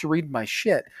 why aren't you reading my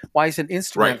shit? Why isn't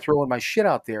Instagram throwing my shit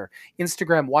out there?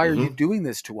 Instagram, why are you doing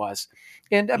this to us?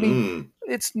 And I mean,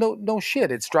 it's no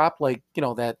shit. It's dropped, like, you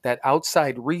know, that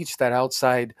outside reach, that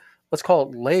outside, let's call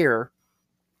it layer,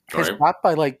 has dropped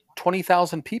by like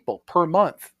 20,000 people per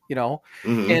month, you know,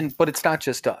 but it's not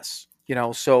just us, you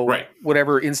know, so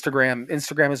whatever Instagram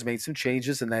has made some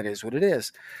changes, and that is what it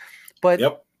is.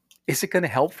 But is it going to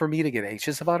help for me to get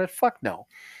anxious about it? Fuck no.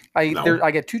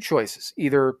 I get two choices: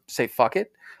 either say fuck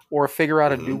it, or figure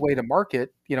out a new way to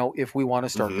market, you know, if we want to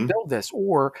start to build this,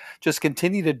 or just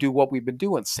continue to do what we've been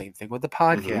doing. Same thing with the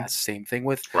podcast, same thing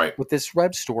with this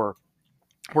web store.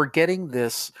 We're getting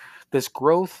this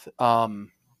growth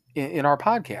in our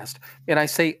podcast, and I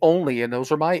say only, and those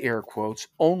are my air quotes,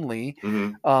 only,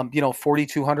 you know,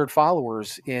 4,200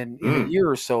 followers in a year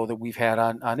or so that we've had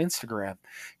on Instagram.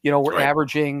 You know, we're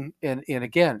averaging, and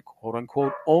again, quote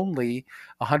unquote, only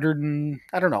 100 and,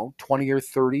 I don't know, 20 or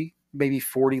 30, maybe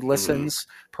 40 listens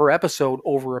per episode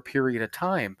over a period of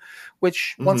time,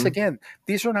 which once again,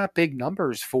 these are not big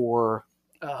numbers for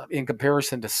in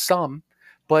comparison to some,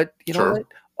 but you know what?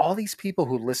 All these people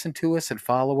who listen to us and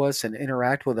follow us and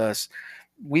interact with us,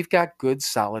 we've got good,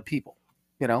 solid people.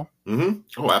 you know? Mm-hmm.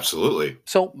 Oh, absolutely.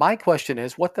 So my question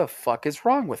is, what the fuck is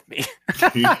wrong with me?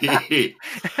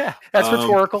 That's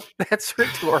rhetorical. That's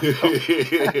rhetorical.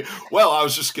 Well, I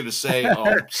was just gonna say,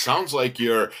 sounds like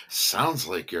you're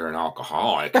an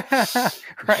alcoholic.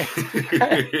 Right.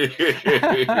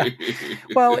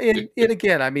 Well, and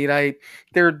again, I mean,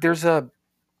 there's I'll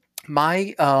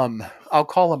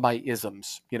call them my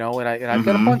isms, and I've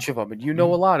got a bunch of them, and a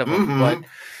lot of them, but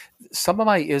some of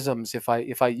my isms, if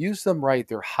I use them right,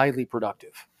 they're highly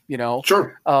productive,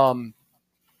 Sure.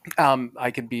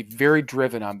 I can be very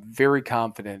driven. I'm very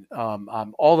confident.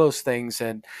 All those things,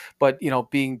 but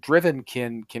being driven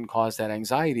can cause that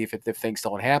anxiety if things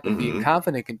don't happen. Being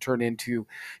confident can turn into,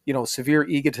 severe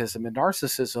egotism and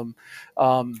narcissism.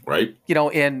 Right.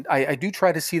 And I do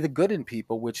try to see the good in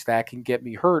people, which that can get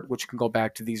me hurt, which can go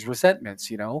back to these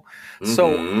resentments.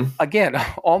 So again,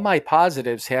 all my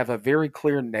positives have a very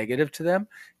clear negative to them.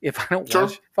 If I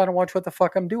don't watch what the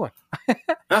fuck I'm doing.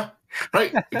 Yeah.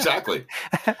 Right, exactly.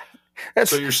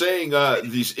 So you're saying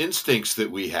these instincts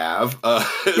that we have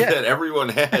that everyone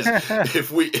has,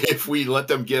 if we let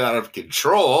them get out of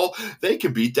control, they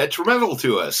can be detrimental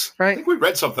to us. Right. I think we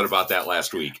read something about that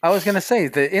last week. I was going to say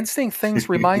the instinct things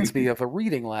reminds me of a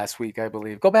reading last week, I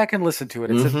believe. Go back and listen to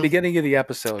it. It's at the beginning of the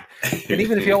episode. And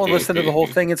even if you don't want to listen to the whole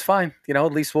thing, it's fine.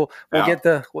 At least we'll get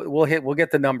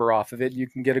the number off of it. And you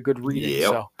can get a good reading.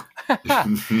 Yep. So,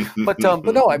 but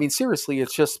no, I mean seriously,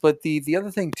 it's just. But the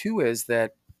other thing too is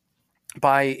that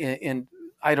and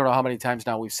I don't know how many times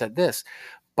now we've said this,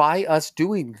 by us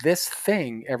doing this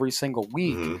thing every single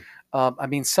week. I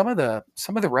mean, some of the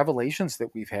revelations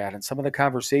that we've had and some of the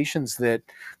conversations that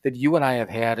you and I have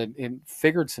had and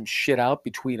figured some shit out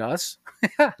between us,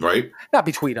 right? Not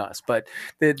between us, but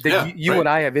that you and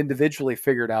I have individually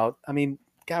figured out. I mean,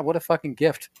 God, what a fucking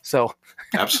gift. So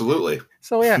absolutely.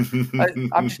 So yeah,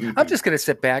 I'm just going to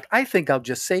sit back. I think I'll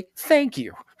just say thank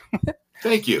you.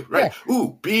 Thank you. Right. Yeah.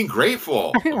 Ooh, being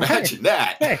grateful. Imagine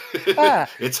that. Hey.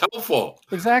 It's helpful.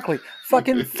 Exactly.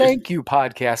 Fucking thank you,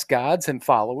 podcast gods and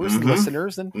followers and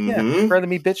listeners. And rather than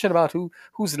me bitching about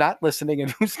who's not listening and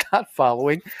who's not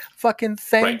following, fucking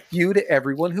thank you to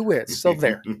everyone who is. So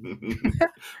there.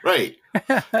 Right.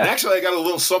 And actually, I got a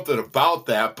little something about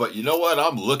that, but you know what?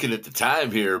 I'm looking at the time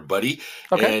here, buddy.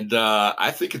 Okay. And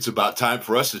I think it's about time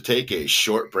for us to take a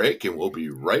short break, and we'll be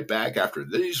right back after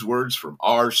these words from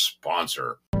our sponsor.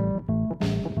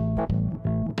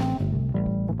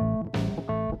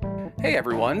 Hey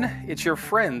everyone, it's your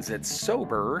friends at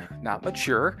Sober Not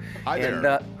Mature. Hi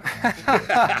there.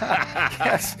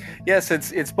 Yes,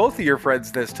 it's both of your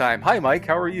friends this time. Hi Mike,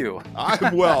 how are you?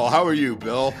 I'm well. How are you,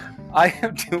 Bill? I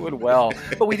am doing well,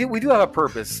 but we do have a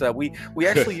purpose. We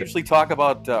actually usually talk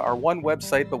about our one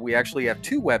website, but we actually have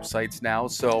two websites now.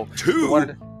 So two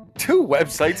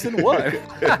websites in one.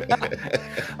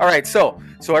 All right, so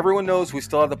everyone knows we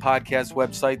still have the podcast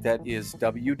website that is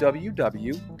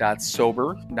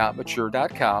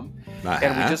www.SoberNotMature.com.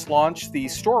 And we just launched the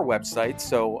store website,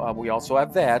 so we also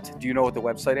have that. Do you know what the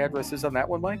website address is on that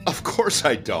one, Mike? Of course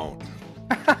I don't.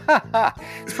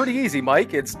 It's pretty easy,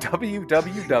 Mike. It's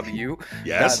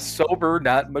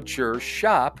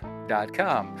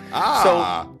www.SoberNotMatureShop.com.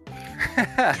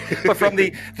 But from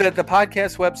the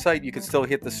podcast website, you can still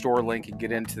hit the store link and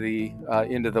get into the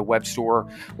web store,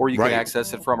 or you can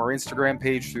access it from our Instagram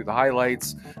page through the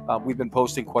highlights. We've been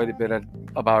posting quite a bit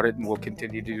about it, and we'll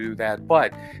continue to do that.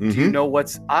 But do you know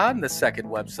what's on the second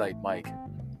website, Mike?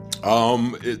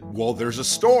 Well, there's a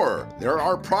store. There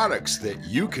are products that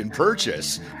you can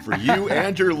purchase for you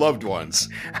and your loved ones.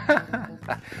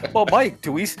 Well, Mike,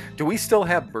 do we still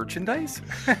have merchandise?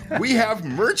 We have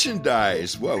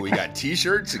merchandise. Well, we got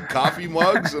T-shirts and coffee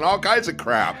mugs and all kinds of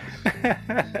crap.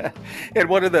 And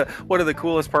one of the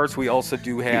coolest parts, we also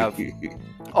do have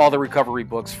all the recovery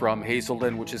books from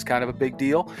Hazelden, which is kind of a big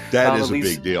deal. That is a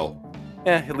big deal.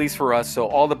 At least for us. So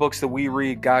all the books that we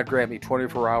read, God Grant Me,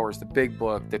 24 Hours, the Big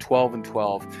Book, the 12 and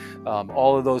 12,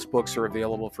 all of those books are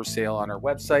available for sale on our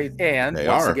website. And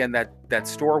again, that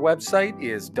store website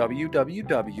is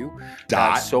www.sober.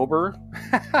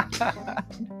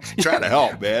 Trying to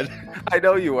help, man. I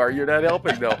know you are. You're not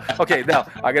helping, though. Okay, now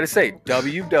I got to say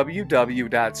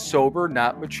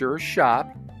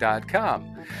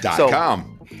www.SoberNotMatureShop.com.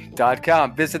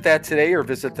 .com. Visit that today, or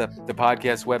visit the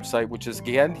podcast website, which is,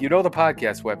 again, the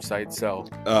podcast website. So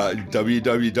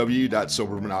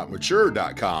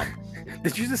www.SoberNotMature.com.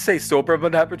 Did you just say sober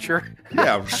but not mature?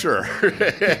 Yeah, sure.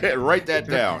 Write that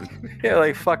down. Yeah,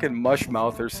 like fucking mush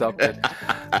mouth or something.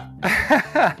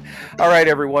 All right,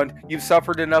 everyone. You've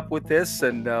suffered enough with this,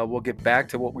 and we'll get back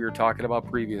to what we were talking about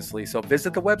previously. So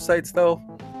visit the websites, though.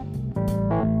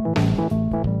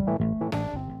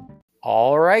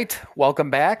 All right, welcome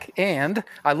back. And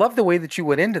I love the way that you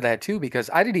went into that too,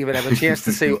 because I didn't even have a chance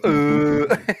to say, No,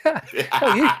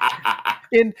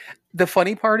 and the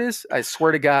funny part is, I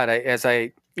swear to God,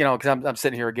 because I'm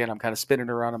sitting here again, I'm kind of spinning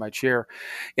around in my chair,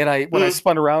 and when I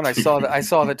spun around, I saw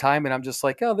the time, and I'm just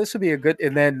like, oh, this would be a good.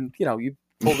 And then you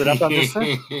pulled it up on this,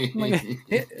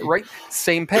 right,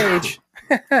 same page.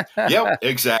 Yep,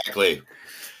 exactly.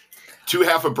 Two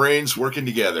half of brains working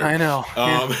together. I know.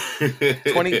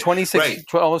 26, right.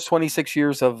 Almost 26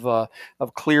 years of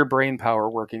clear brain power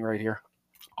working right here.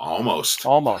 Almost.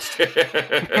 All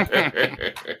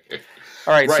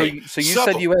right. Right. So you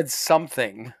said you had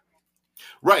something.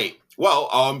 Right.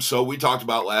 Well, so we talked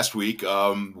about last week.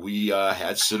 We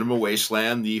had Cinema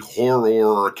Wasteland, the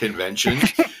horror convention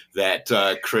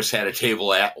that Chris had a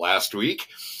table at last week.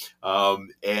 So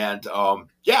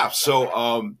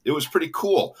it was pretty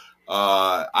cool.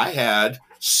 I had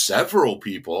several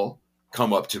people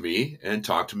come up to me and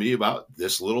talk to me about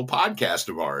this little podcast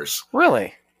of ours.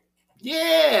 Really?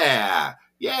 Yeah.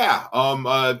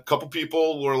 A couple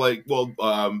people were like,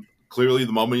 well, clearly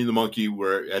the Mummy and the Monkey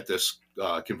were at this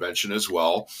convention as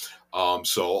well.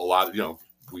 So a lot of,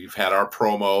 we've had our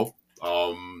promo.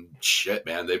 Shit,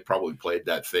 man, they've probably played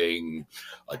that thing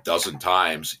a dozen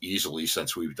times easily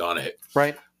since we've done it.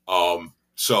 Right.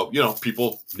 So,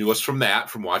 people knew us from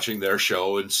watching their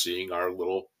show and seeing our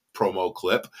little promo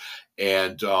clip.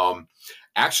 And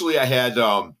actually I had,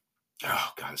 oh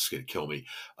God, it's going to kill me.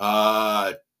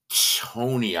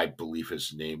 Tony, I believe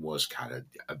his name was.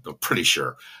 I'm pretty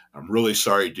sure. I'm really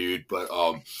sorry, dude. But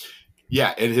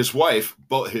yeah, and his wife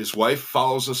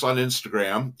follows us on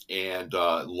Instagram and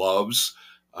loves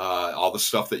all the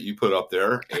stuff that you put up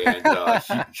there,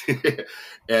 and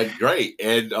and great,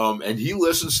 and he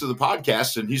listens to the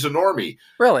podcast, and he's a normie.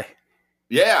 Really?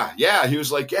 Yeah. He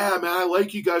was like, yeah, man, I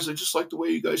like you guys. I just like the way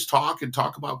you guys talk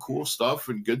about cool stuff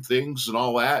and good things and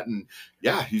all that. And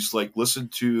yeah, he's like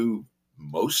listened to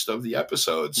most of the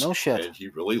episodes. No shit. And he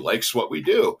really likes what we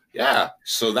do. Yeah.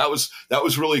 So that was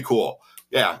really cool.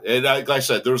 Yeah. And like I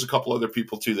said, there was a couple other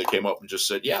people too that came up and just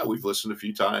said, yeah, we've listened a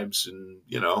few times and,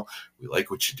 we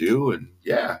like what you do. And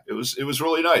yeah, it was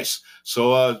really nice.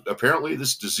 So apparently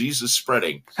this disease is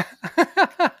spreading.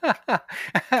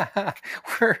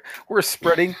 we're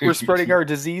spreading our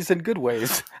disease in good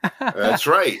ways. That's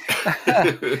right.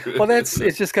 Well, it's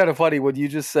just kind of funny when you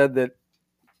just said that,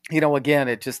 again,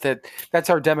 it just that's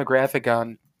our demographic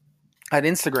on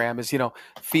Instagram is,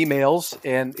 females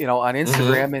and, on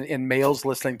Instagram and males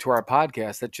listening to our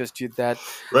podcast. That just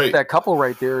that couple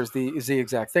right there is the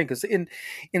exact thing. Cause and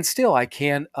still I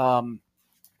can't, and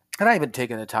I haven't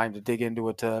taken the time to dig into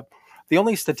it. The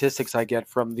only statistics I get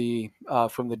from the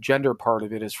gender part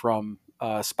of it is from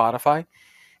Spotify.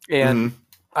 And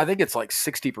I think it's like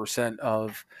 60%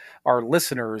 of our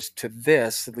listeners to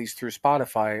this, at least through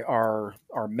Spotify,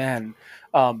 are men.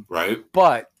 Right.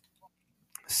 But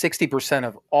 60%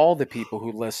 of all the people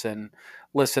who listen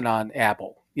on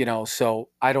Apple, so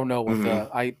I don't know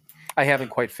what I haven't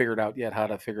quite figured out yet how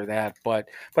to figure that, but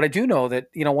I do know that,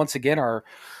 once again, our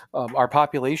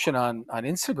population on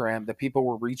Instagram, the people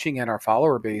we're reaching and our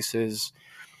follower base is,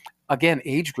 again,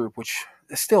 age group, which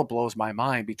still blows my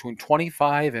mind, between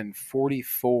 25 and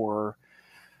 44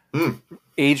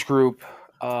 age group,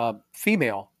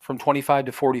 female from 25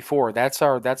 to 44. That's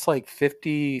like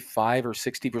 55 or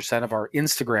 60% of our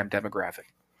Instagram demographic,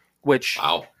 which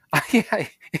wow.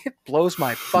 It blows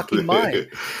my fucking mind,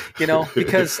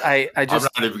 because I just,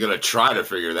 I'm not even going to try to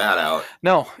figure that out.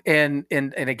 No. And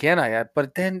again,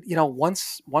 but then,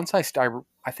 once I start,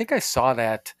 I think I saw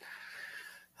that,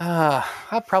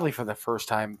 probably for the first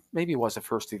time, maybe it was the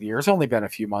first of the year. It's only been a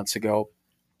few months ago.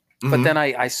 But then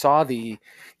I saw the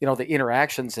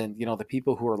interactions and, the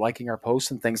people who are liking our posts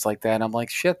and things like that. And I'm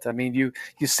like, shit, I mean, you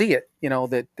see it,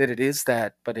 that it is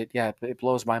that, but it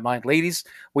blows my mind. Ladies,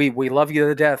 we love you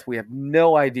to death. We have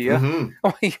no idea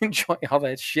why you enjoy all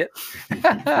that shit,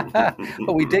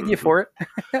 but we dig you for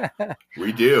it.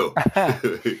 We do.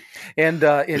 And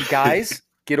guys,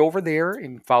 get over there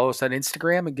and follow us on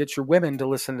Instagram and get your women to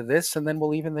listen to this, and then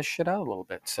we'll even this shit out a little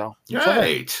bit. So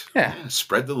right, yeah,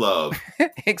 spread the love.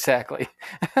 Exactly.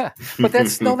 But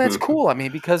that's cool. I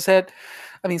mean, because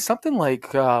something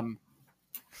like Cinema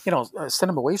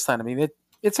Wasteland. I mean,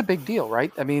 it's a big deal,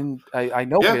 right? I mean, I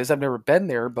know it is. I've never been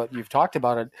there, but you've talked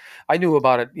about it. I knew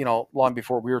about it, long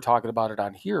before we were talking about it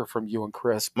on here from you and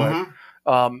Chris. But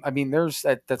I mean, that's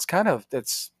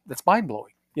mind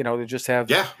blowing. to just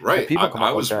have right. people come up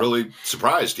I was like that. really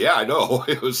surprised. Yeah, I know.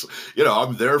 It was,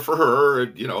 I'm there for her.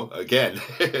 And, again,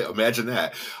 imagine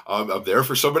that. I'm there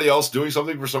for somebody else, doing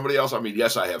something for somebody else. I mean,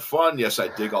 yes, I have fun. Yes, I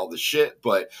dig all the shit.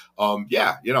 But,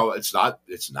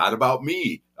 it's not about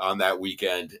me on that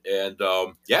weekend. And,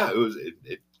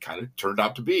 it kind of turned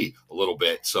out to be a little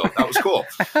bit. So that was cool.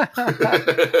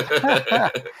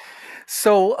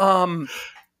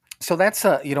 So that's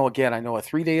again, I know a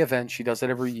 3-day event. She does it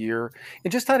every year.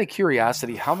 And just out of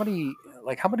curiosity, how many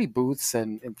booths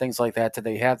and things like that do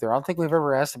they have there? I don't think we've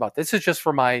ever asked about this. This is just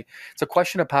it's a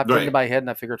question that popped into my head,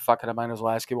 and I figured, fuck it, I might as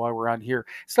well ask you while we're on here.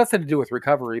 It's nothing to do with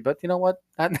recovery, but you know what?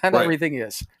 Not everything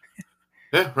is.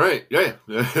 Yeah, right. Yeah.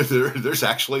 There's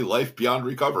actually life beyond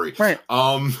recovery. Right.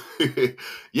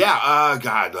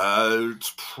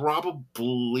 It's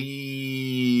probably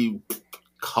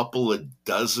couple of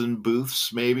dozen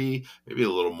booths, maybe a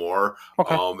little more.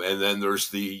 Okay. And then there's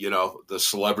the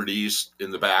celebrities in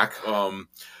the back. And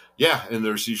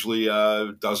there's usually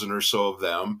a dozen or so of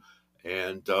them.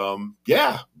 And and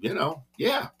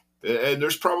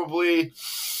there's probably,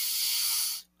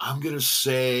 I'm gonna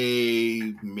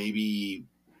say maybe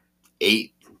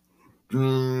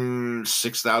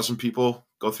 6,000 people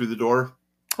go through the door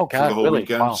for the whole really?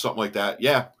 weekend, something like that.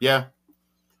 Yeah.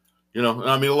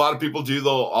 I mean, a lot of people do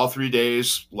all 3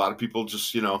 days. A lot of people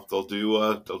just,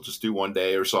 they'll just do one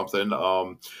day or something.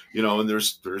 And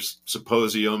there's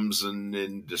symposiums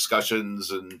and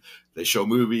discussions, and they show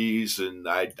movies, and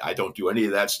I don't do any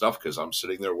of that stuff because I'm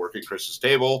sitting there working Chris's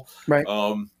table. Right.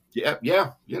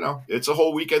 It's a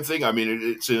whole weekend thing. I mean,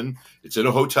 it's in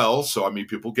a hotel, so I mean,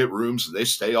 people get rooms and they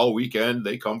stay all weekend.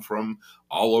 They come from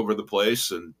all over the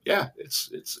place, and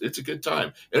it's a good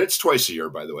time. And it's twice a year,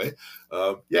 by the way.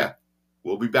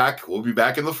 We'll be back. We'll be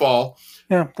back in the fall.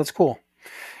 Yeah, that's cool.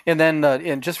 And then,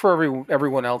 and just for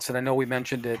everyone else, and I know we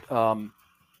mentioned it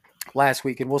last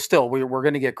week, and we're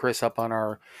going to get Chris up on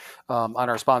our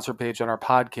sponsor page on our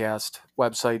podcast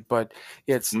website, but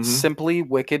it's Simply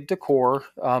Wicked Decor.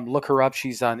 Look her up.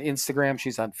 She's on Instagram.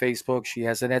 She's on Facebook. She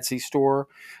has an Etsy store.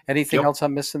 Anything else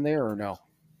I'm missing there, or no?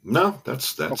 No,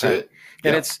 that's okay. It.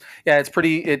 And it's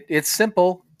pretty. It's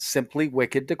simple. Simply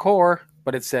Wicked Decor.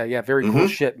 But it's very cool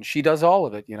shit, and she does all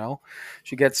of it.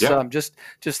 She gets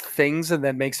just things and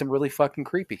then makes them really fucking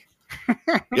creepy.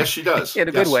 Yes, she does in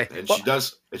a good way, and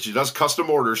she does custom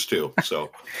orders too.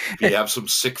 So if you have some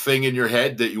sick thing in your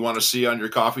head that you want to see on your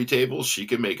coffee table, she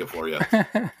can make it for you.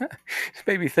 It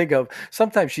made me think of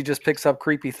sometimes she just picks up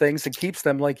creepy things and keeps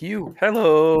them like you.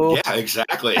 Hello. Yeah,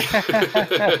 exactly.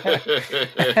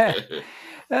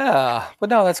 But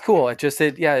no, that's cool. I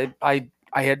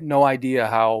had no idea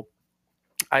how.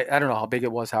 I don't know how big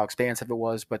it was, how expansive it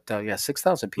was, but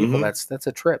 6,000 people, that's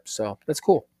a trip. So that's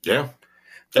cool. Yeah.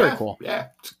 Very cool. Yeah.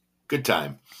 It's a good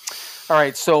time. All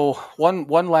right. So one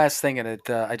last thing, and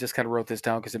I just kind of wrote this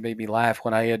down because it made me laugh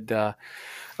when I had, and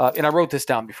I wrote this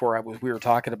down before we were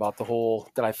talking about the whole,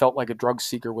 that I felt like a drug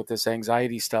seeker with this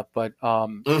anxiety stuff. But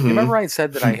you remember I had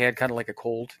said that I had kind of like a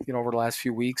cold, over the last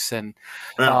few weeks, and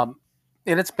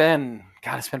it's been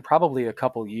probably a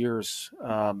couple years,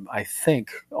 I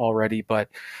think already, but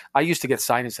I used to get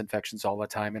sinus infections all the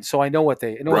time. And so I know what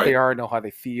they are, I know how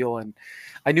they feel. And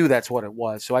I knew that's what it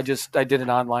was. So I did an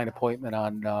online appointment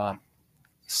on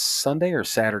Sunday or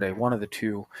Saturday, one of the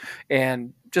two,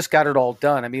 and just got it all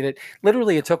done. I mean,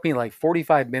 it took me like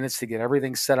 45 minutes to get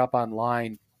everything set up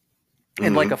online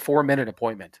in like a 4-minute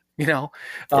appointment,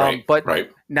 but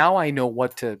now I know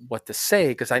what to say,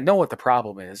 because I know what the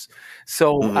problem is.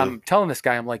 So I'm telling this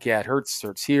guy, I'm like, yeah, it hurts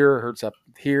here, it hurts up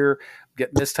here, I'm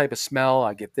getting this type of smell,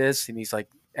 I get this. And he's like,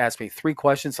 asked me 3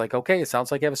 questions, like, okay, it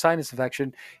sounds like you have a sinus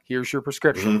infection, here's your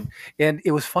prescription. And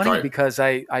it was funny because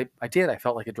I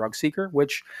felt like a drug seeker,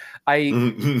 which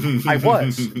I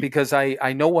was, because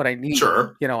I know what I need.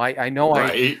 Sure. I know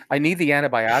I need the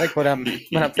antibiotic, but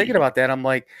when I'm thinking about that, I'm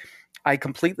like, I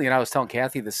completely, and I was telling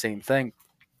Kathy the same thing.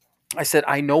 I said,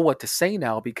 I know what to say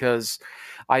now, because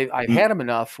I've had them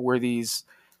enough where these,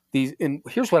 and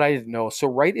here's what I didn't know. So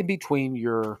right in between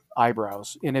your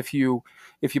eyebrows, and if you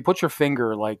put your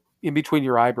finger like in between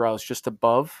your eyebrows, just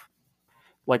above,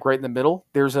 like right in the middle,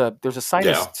 there's a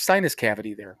sinus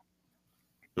cavity there.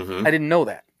 I didn't know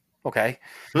that. Okay.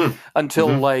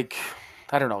 Until like,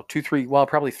 I don't know, 3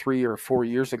 or 4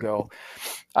 years ago,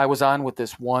 I was on with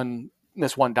this one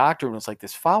doctor, and it was like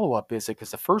this follow-up visit,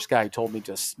 because the first guy told me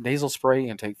just nasal spray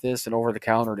and take this and over the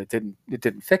counter, and it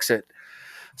didn't fix it.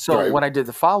 So when I did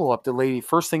the follow-up, the lady,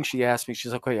 first thing she asked me,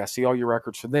 she's like, okay, I see all your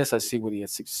records from this. I see what he had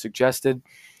suggested.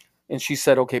 And she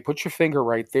said, okay, put your finger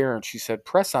right there. And she said,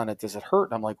 press on it. Does it hurt?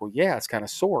 And I'm like, well, yeah, it's kind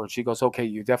of sore. And she goes, okay,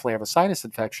 you definitely have a sinus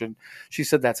infection. She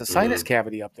said, that's a sinus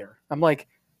cavity up there. I'm like,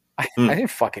 I didn't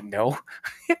fucking know.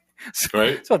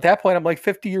 So at that point, I'm like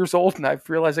 50 years old, and I've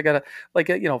realized I got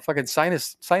a fucking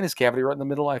sinus cavity right in the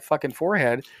middle of my fucking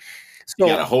forehead. So,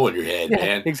 you got a hole in your head,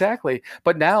 man. Exactly.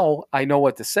 But now I know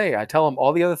what to say. I tell them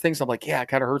all the other things. I'm like, yeah, it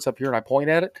kind of hurts up here, and I point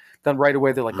at it. Then right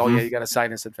away they're like, oh yeah, you got a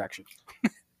sinus infection.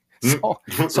 So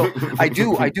I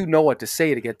do know what to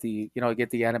say to get the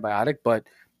antibiotic, but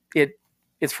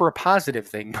it's for a positive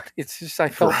thing. But it's just I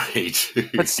felt. Right.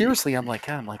 But seriously, I'm like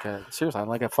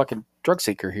a fucking drug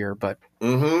seeker here. But.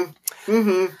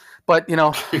 But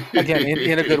again,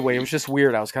 in a good way. It was just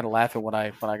weird. I was kind of laughing when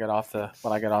I got off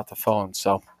the phone.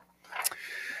 So.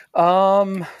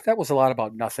 That was a lot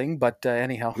about nothing, but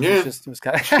anyhow, it was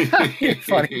kind of funny.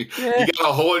 Yeah. You got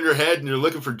a hole in your head and you're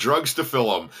looking for drugs to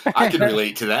fill them. I can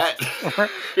relate to that.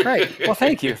 Right. Well,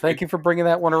 thank you for bringing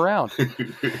that one around.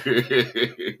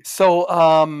 So,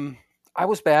 I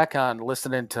was back on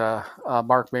listening to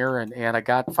Mark Maron, and I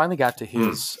finally got to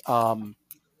his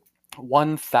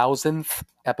 1000th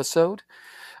episode.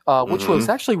 Which was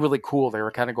actually really cool. They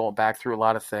were kind of going back through a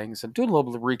lot of things and doing a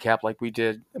little bit of recap like we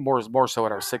did more so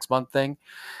at our 6-month thing.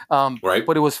 Right.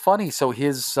 But it was funny. So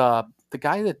his the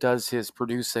guy that does his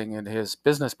producing and his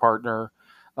business partner,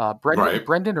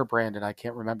 Brendan or Brandon, I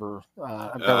can't remember.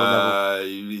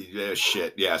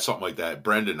 Shit. Yeah, something like that.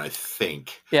 Brendan, I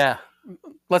think. Yeah.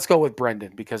 Let's go with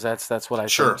Brendan because that's what I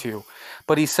think too.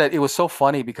 But he said it was so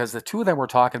funny because the two of them were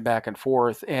talking back and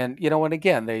forth, and and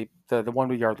again the one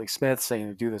with Yardley Smith saying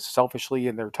to do this selfishly,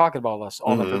 and they're talking about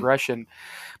all the progression.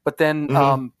 But then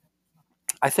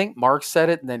I think Mark said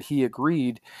it, and then he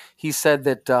agreed. He said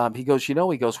that he goes,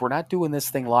 we're not doing this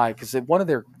thing live because one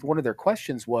of their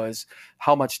questions was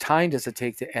how much time does it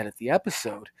take to edit the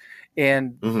episode,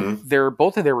 and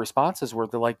both of their responses were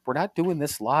they're like, we're not doing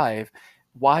this live.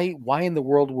 Why in the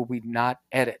world would we not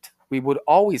edit? We would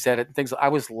always edit things. I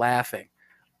was laughing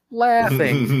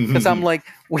because I'm like,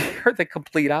 we're the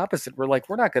complete opposite. We're like,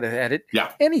 we're not going to edit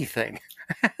anything.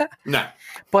 No.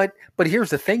 But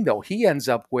here's the thing though. He ends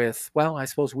up with, well, I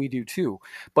suppose we do too,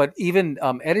 but even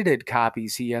edited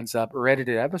copies,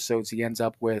 edited episodes, he ends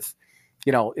up with,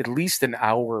 at least an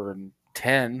hour and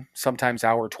 10, sometimes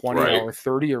hour 20, hour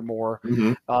 30 or more.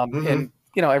 And,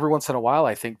 every once in a while,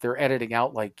 I think they're editing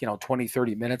out 20,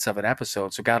 30 minutes of an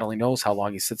episode. So God only knows how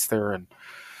long he sits there and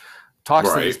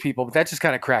talks to these people. But that just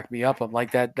kind of cracked me up. I'm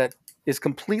like, that is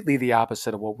completely the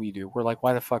opposite of what we do. We're like,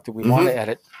 why the fuck do we want to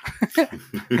edit?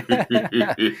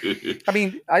 I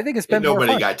mean, I think it's been more fun.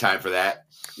 Nobody got time for that.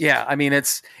 Yeah. I mean,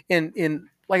 it's in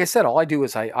like I said, all I do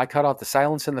is I cut out the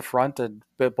silence in the front and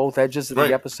both edges of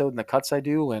the episode and the cuts I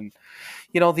do. And,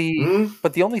 but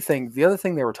the other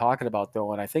thing they were talking about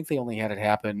though, and I think they only had it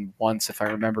happen once, if I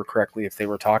remember correctly, if they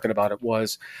were talking about it,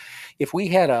 was if we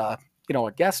had a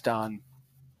guest on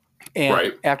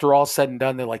and after all said and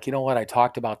done, they're like, you know what, I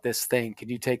talked about this thing. Can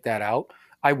you take that out?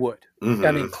 I would.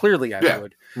 I mean, clearly I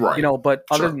would, but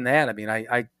other than that, I mean,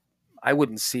 I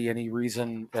wouldn't see any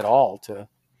reason at all to,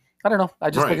 I don't know. I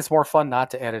just think it's more fun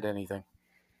not to edit anything.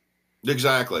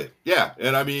 Exactly. Yeah.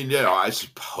 And I mean, I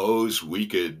suppose we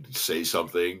could say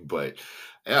something, but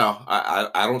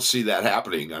I don't see that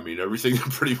happening. I mean, everything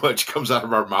that pretty much comes out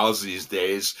of our mouths these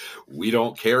days, we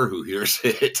don't care who hears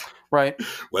it. Right.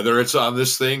 Whether it's on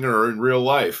this thing or in real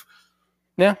life.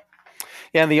 Yeah.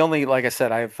 Yeah, and the only, like I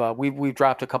said, we've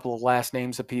dropped a couple of last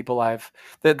names of people.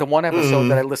 The one episode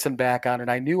that I listened back on, and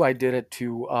I knew I did it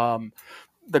to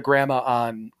the grandma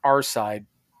on our side,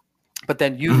 but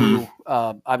then you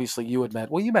obviously you had met.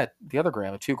 Well, you met the other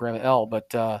grandma too, Grandma L.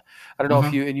 But I don't know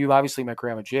if you obviously met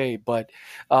Grandma J. But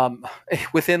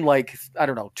within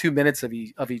 2 minutes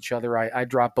of each other, I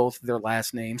dropped both of their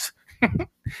last names.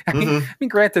 I mean,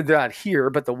 granted they're not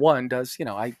here, but the one does.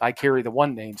 I carry the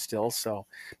one name still. So,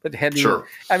 but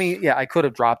I mean, I could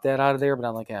have dropped that out of there, but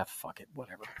I'm like, fuck it,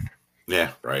 whatever.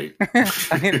 Yeah, right.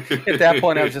 I mean, at that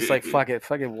point, I was just like, fuck it,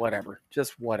 whatever,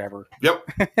 just whatever. Yep.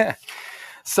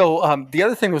 So the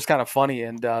other thing was kind of funny,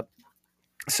 and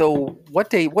so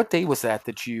what day was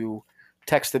that you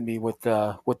texted me with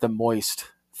the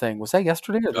moist thing? Was that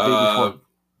yesterday or the day before?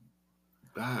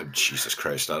 Jesus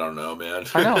Christ, I don't know, man.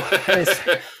 I know.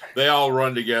 They all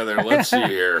run together. Let's see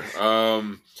here.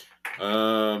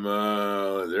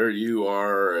 There you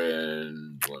are,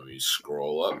 and let me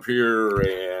scroll up here,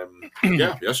 and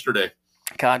yesterday.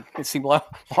 God, it seemed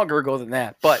longer ago than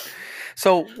that. But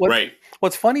so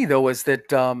what's funny though is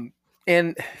that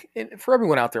and for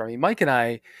everyone out there, I mean, Mike and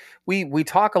I, we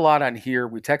talk a lot on here.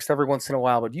 We text every once in a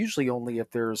while, but usually only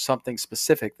if there's something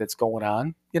specific that's going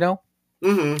on,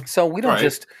 Mm-hmm. So we don't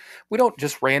Right.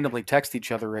 just randomly text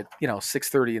each other at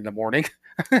 6:30 in the morning.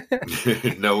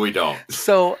 No, we don't.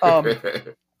 So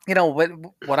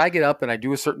when I get up and I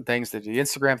do certain things, the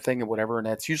Instagram thing and whatever, and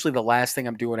that's usually the last thing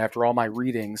I'm doing after all my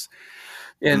readings.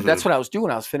 And that's Mm-hmm. what I was doing.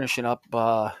 I was finishing up,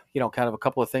 kind of a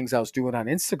couple of things I was doing on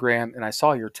Instagram, and I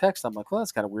saw your text. I'm like, well,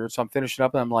 that's kind of weird. So I'm finishing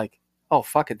up, and I'm like, oh,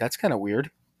 fuck it, that's kind of weird.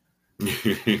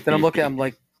 Then I'm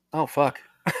like, oh, fuck.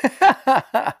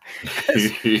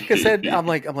 Because then I'm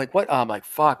like, what? I'm like,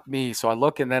 fuck me. So I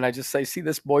look, and then I see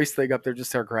this voice thing up there, just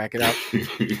start cracking up.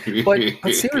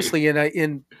 But seriously,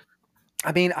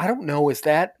 I mean, I don't know. Is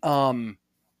that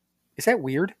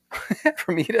weird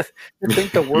for me to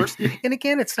think the worst? And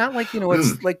again, it's not like,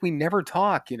 it's like we never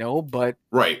talk, but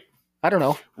Right. I don't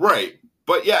know. Right.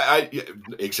 But yeah,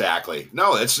 exactly.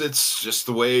 No, it's just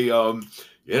the way,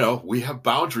 we have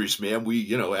boundaries, man.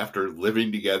 We, after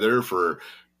living together for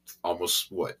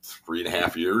almost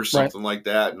 3.5 years, something like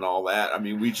that, and all that. I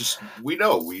mean, we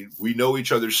know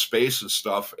each other's space and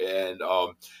stuff, and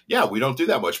we don't do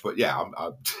that much. But yeah, I'm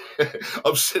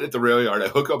I'm sitting at the rail yard. I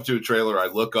hook up to a trailer. I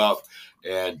look up,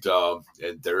 and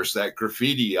there's that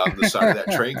graffiti on the side of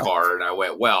that train car, and I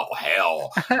went, well,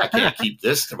 hell, I can't keep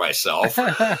this to myself.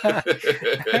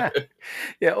 Yeah,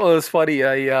 well, it's funny.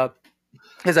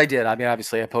 As I did. I mean,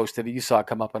 obviously I posted it. You saw it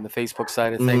come up on the Facebook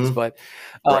side of things, but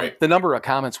Right. the number of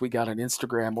comments we got on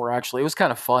Instagram were actually, it was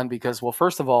kind of fun because, well,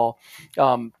 first of all,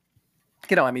 I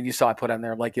mean, you saw I put on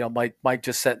there, like, Mike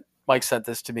sent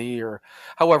this to me, or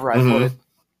however I put it.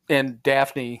 And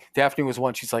Daphne was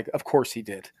one, she's like, of course he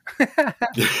did.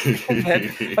 And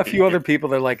then a few other people,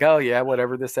 they're like, oh yeah,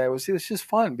 whatever this, that was. It was just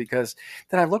fun because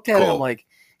then I looked at it, I'm like,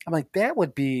 that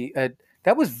would be,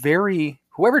 that was very,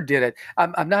 whoever did it.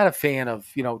 I'm not a fan of,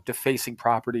 defacing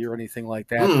property or anything like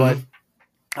that, but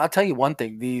I'll tell you one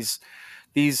thing, these,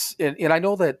 and I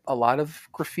know that a lot of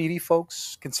graffiti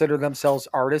folks consider themselves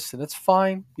artists, and it's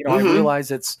fine. I realize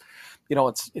it's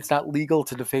not legal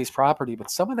to deface property,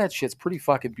 but some of that shit's pretty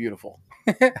fucking beautiful.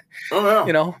 Oh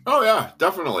yeah. Oh yeah,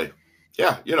 definitely.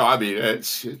 Yeah, I mean,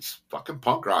 it's fucking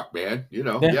punk rock, man.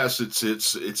 Yeah. Yes,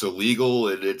 it's illegal,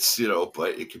 and it's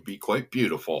but it can be quite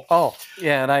beautiful. Oh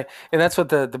yeah, and that's what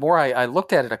the more I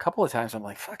looked at it a couple of times, I'm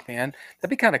like, fuck, man, that'd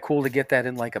be kind of cool to get that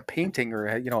in like a painting or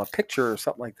a picture or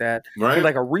something like that, right?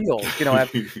 Like a reel.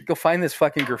 Go find this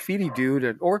fucking graffiti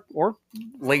dude or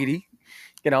lady,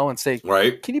 and say,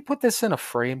 right, can you put this in a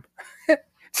frame?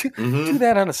 Do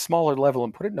that on a smaller level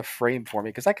and put it in a frame for me,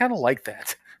 because I kind of like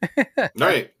that.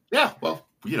 Right. Yeah. Well,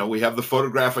 we have the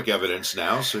photographic evidence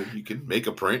now, so you can make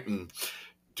a print and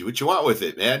do what you want with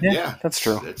it, man. Yeah, that's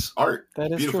true. It's art.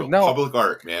 That is beautiful. True. No, public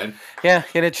art, man. Yeah,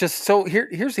 and it's just so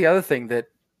here's the other thing that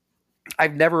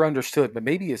I've never understood, but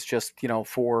maybe it's just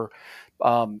for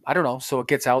I don't know, so it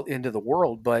gets out into the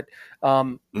world. But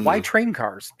why train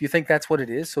cars? Do you think that's what it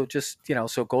is? So it just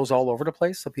so it goes all over the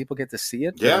place, so people get to see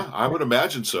it. Yeah, I would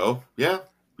imagine so. Yeah.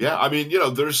 Yeah, I mean,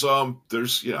 there's I mean,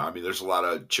 there's a lot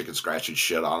of chicken scratch and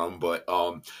shit on them, but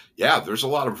there's a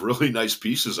lot of really nice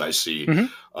pieces I see.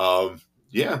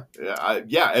 Yeah,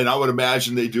 and I would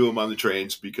imagine they do them on the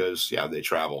trains because they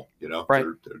travel. Right.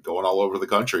 They're going all over the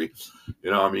country.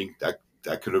 I mean,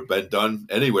 that could have been done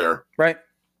anywhere. Right.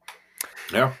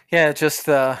 Yeah. Yeah. Just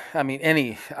I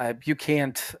mean, you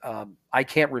can't. I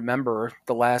can't remember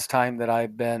the last time that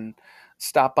I've been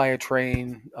stopped by a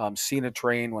train, seen a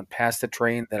train, went past a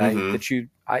train that I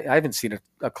haven't seen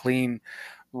a clean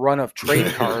run of train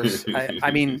cars. I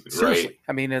mean, seriously. Right.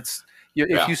 I mean, it's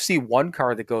if you see one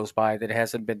car that goes by that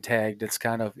hasn't been tagged, it's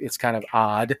kind of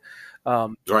odd.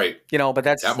 Right. But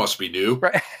that must be new.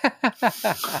 Right.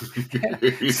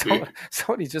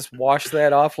 Somebody just washed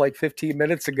that off like 15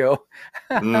 minutes ago.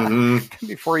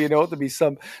 Before you know it, there'll be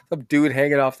some dude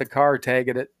hanging off the car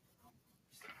tagging it.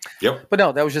 Yep. But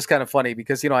no, that was just kind of funny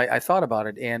because I thought about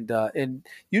it, and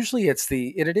usually it's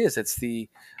the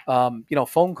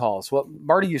phone calls. Well,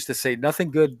 Marty used to say nothing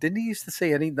good. Didn't he used to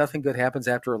say nothing good happens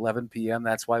after 11 p.m.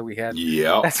 That's why we had.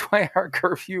 Yeah. That's why our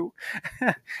curfew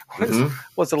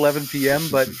was 11 p.m.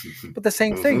 But the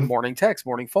same thing: morning text,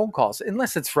 morning phone calls,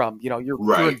 unless it's from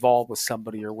you're involved with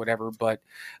somebody or whatever. But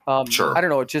sure. I don't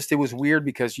know. It was weird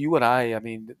because you and I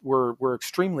mean, we're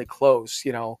extremely close,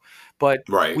 but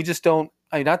we just don't.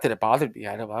 I mean, not that it bothered me.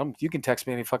 I don't. You can text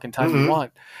me any fucking time you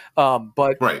want.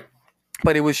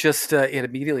 But it was just it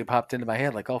immediately popped into my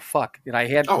head like, oh fuck, and I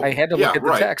had to look at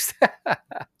the text.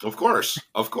 Of course.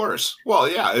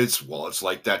 Well, yeah, it's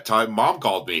like that time Mom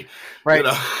called me. Right.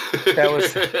 That was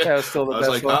still the best. I was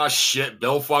like, one. Oh shit,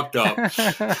 Bill fucked up. And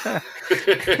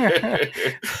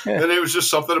it was just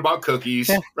something about cookies,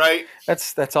 right?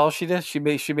 That's all she did. She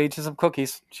made you some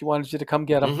cookies. She wanted you to come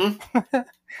get them.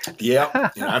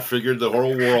 Yeah, and I figured the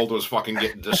whole world was fucking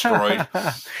getting destroyed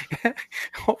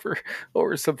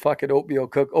over some fucking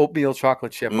oatmeal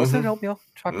chocolate chip. Wasn't it oatmeal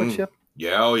chocolate chip?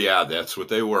 Yeah, oh yeah, that's what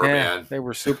they were, Yeah, man. they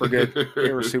were super good.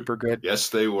 They were super good. Yes,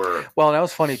 they were. Well, and that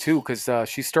was funny too because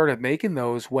she started making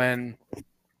those when,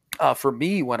 for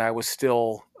me, when I was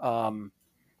still,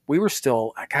 we were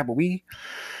still. God, but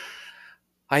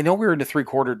I know we were in the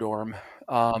 3/4 dorm.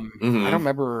 I don't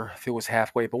remember if it was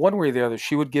halfway, but one way or the other,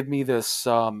 she would give me this.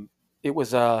 It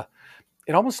was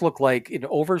it almost looked like an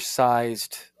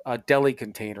oversized deli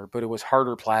container, but it was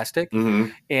harder plastic.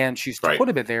 And she used to put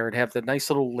them in there and have the nice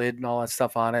little lid and all that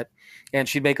stuff on it. And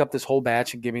she'd make up this whole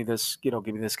batch and give me this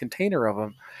container of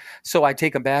them. So I'd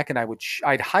take them back and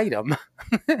I'd hide them,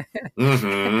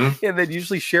 and then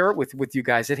usually share it with you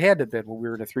guys. It had to have been when we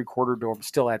were in a 3/4 dorm,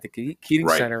 still at the Keating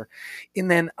Center.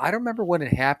 And then I don't remember when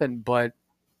it happened, but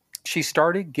she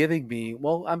started giving me,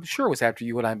 well, I'm sure it was after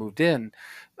you and I moved in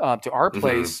to our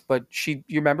place, but you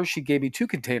remember she gave me 2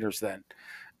 containers then,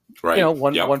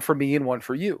 one for me and one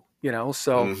for you,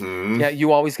 so yeah,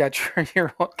 you always got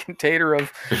your own container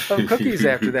of cookies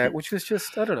after that, which was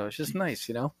just, I don't know, it's just nice,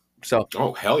 So,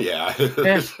 oh hell yeah,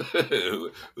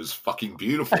 it was fucking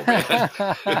beautiful, man.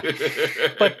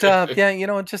 But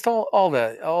yeah, just all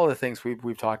the things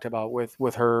we've talked about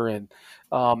with her, and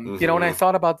and I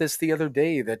thought about this the other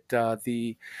day that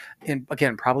and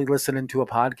again, probably listening to a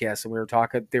podcast,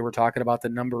 and they were talking about the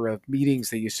number of meetings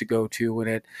they used to go to, and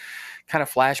it kind of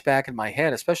flashed back in my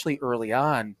head, especially early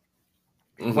on.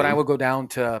 When I would go down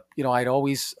to, I'd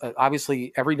always,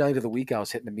 obviously every night of the week I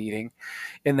was hitting a meeting.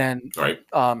 And then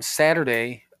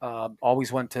Saturday,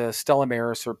 always went to Stella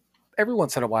Maris, or every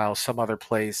once in a while some other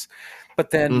place.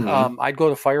 But then I'd go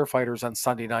to Firefighters on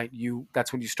Sunday night.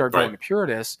 That's when you start going to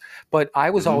Puritas. But I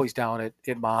was always down at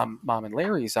Mom and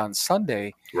Larry's on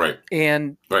Sunday. Right.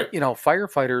 And,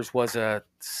 Firefighters was a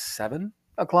 7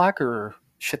 o'clock, or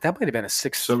shit, that might have been a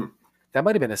 6. That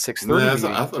might have been a 6:30.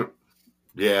 I thought.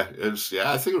 Yeah,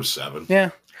 I think it was 7. Yeah.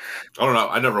 I don't know.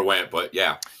 I never went, but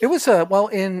yeah. It was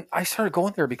I started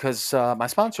going there because my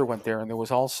sponsor went there, and there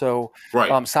was also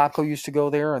Sopko used to go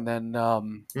there, and then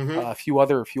a few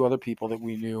other people that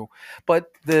we knew.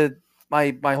 But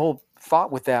my whole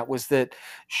thought with that was that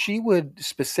she would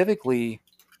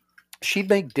she'd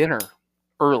make dinner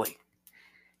early,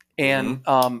 and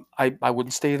I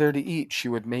wouldn't stay there to eat. She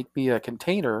would make me a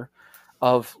container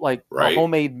of like a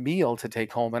homemade meal to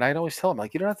take home. And I'd always tell him,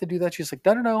 like, you don't have to do that. She's like,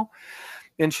 no.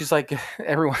 And she's like,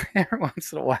 every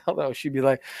once in a while though, she'd be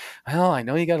like, well, I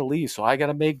know you got to leave, so I got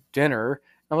to make dinner.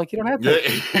 I'm like, you don't have to,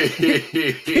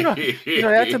 you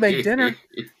don't have to make dinner,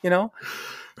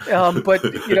 but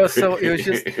so it was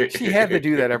just, she had to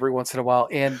do that every once in a while.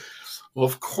 And well,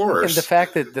 of course. And the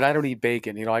fact that I don't eat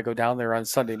bacon, I go down there on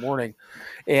Sunday morning,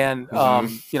 and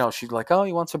she's like, oh,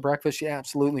 you want some breakfast? Yeah,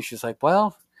 absolutely. She's like,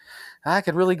 well, I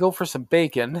could really go for some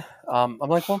bacon. I'm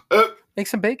like, well, make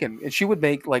some bacon. And she would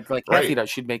make like Kathy does.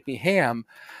 She'd make me ham.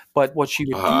 But what she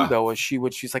would do though is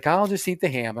she's like, I'll just eat the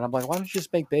ham. And I'm like, why don't you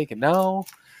just make bacon? No.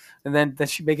 And then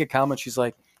she'd make a comment. She's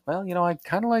like, well, I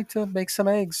kind of like to make some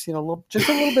eggs, just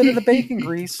a little bit of the bacon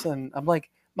grease. And I'm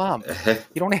like, Mom, you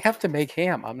don't have to make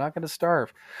ham. I'm not going to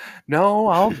starve. No,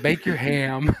 I'll make your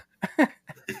ham. And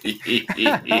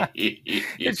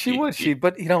she would.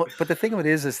 But the thing of it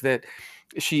is that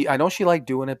I know she liked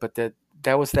doing it, but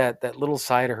that was that little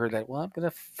side of her that, well, I'm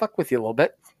gonna fuck with you a little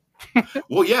bit.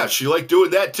 Well, yeah, she liked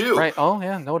doing that too. Right. Oh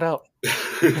yeah, no doubt.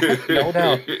 No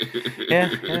doubt.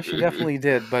 Yeah, she definitely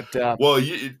did. But well,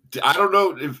 I don't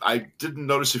know if I didn't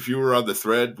notice if you were on the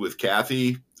thread with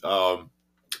Kathy.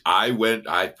 I went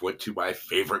to my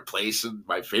favorite place and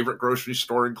my favorite grocery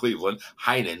store in Cleveland,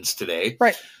 Heinen's, today.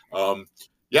 Right.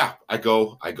 Yeah, I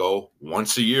go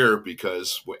once a year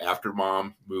because after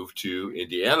Mom moved to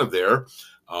Indiana there,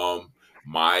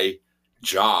 my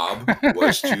job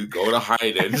was to go to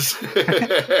Heinen's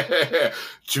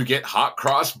to get hot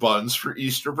cross buns for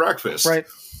Easter breakfast. Right.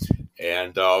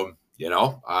 And, a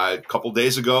couple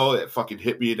days ago, it fucking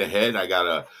hit me in the head. I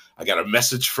got a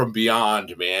message from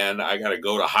beyond, man. I got to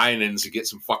go to Heinen's and get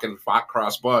some fucking hot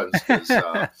cross buns because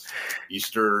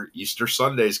Easter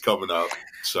Sunday's coming up.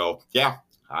 So, yeah.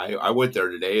 I went there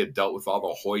today and dealt with all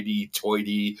the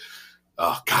hoity-toity.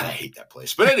 Oh, God, I hate that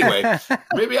place. But anyway,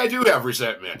 maybe I do have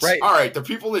resentments. Right. All right, the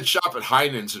people that shop at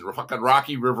Heinen's in fucking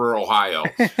Rocky River, Ohio,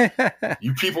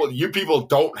 you people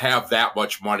don't have that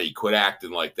much money. Quit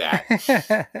acting like that.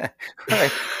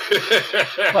 Right.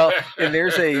 Well, and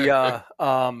there's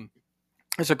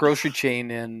There's a grocery chain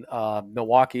in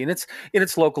Milwaukee, and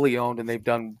it's locally owned, and they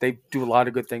do a lot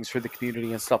of good things for the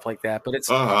community and stuff like that. But it's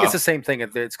the same thing.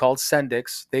 It's called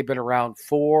Sendix. They've been around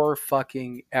for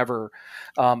fucking ever,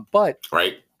 but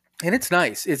Right. and it's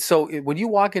nice. When you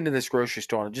walk into this grocery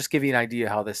store, and just give you an idea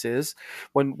how this is.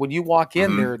 When you walk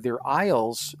in, their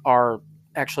aisles are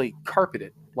actually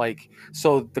carpeted, like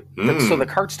so the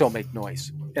carts don't make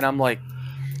noise, and I'm like.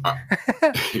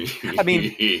 I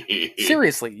mean,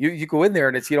 seriously, you go in there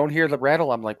and you don't hear the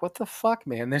rattle. I'm like, what the fuck,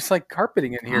 man? There's like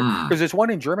carpeting in here. Because there's one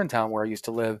in Germantown where I used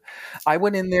to live. I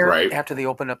went in there after they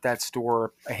opened up that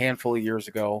store a handful of years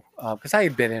ago because I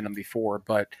had been in them before,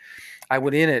 but I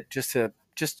went in it just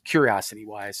curiosity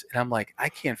wise, and I'm like, I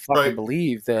can't fucking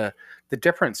believe the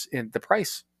difference in the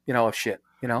price, of shit,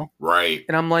 Right.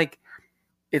 And I'm like,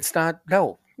 it's not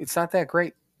that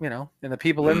great. And the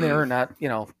people in there are not,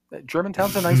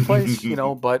 Germantown's a nice place,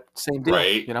 but same deal,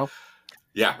 right.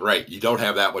 Yeah, right. You don't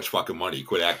have that much fucking money.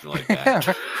 Quit acting like that.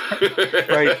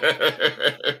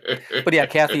 Right. But yeah,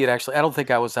 Kathy had actually, I don't think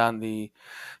I was on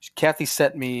Kathy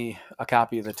sent me a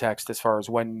copy of the text as far as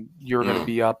when you're going to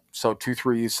be up. So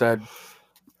 2-3, you said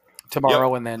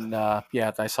tomorrow. Yep. And then,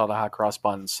 I saw the hot cross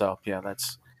buns. So yeah,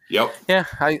 that's. Yep. Yeah.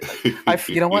 I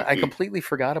you know what? I completely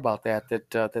forgot about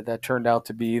that turned out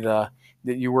to be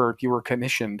that you were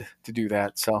commissioned to do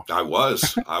that. So I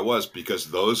was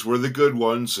because those were the good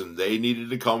ones, and they needed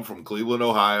to come from Cleveland,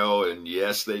 Ohio, and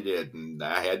yes, they did, and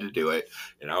I had to do it,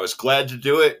 and I was glad to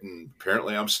do it, and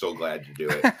apparently, I'm still glad to do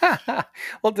it.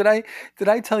 Well, did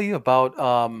I tell you about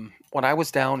when I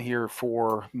was down here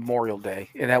for Memorial Day,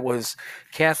 and that was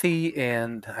Kathy,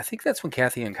 and I think that's when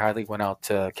Kathy and Kylie went out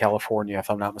to California, if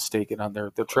I'm not mistaken, on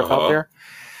their trip out there.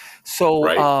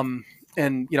 So.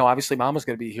 And, obviously Mom was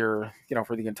going to be here,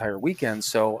 for the entire weekend.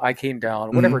 So I came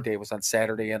down, whatever day it was on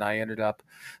Saturday, and I ended up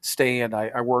staying.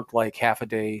 I worked like half a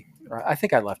day. I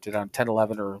think I left it on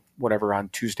 10-11 or whatever on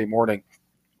Tuesday morning.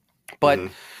 But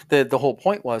the whole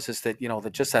point was that,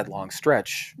 that just that long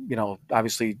stretch,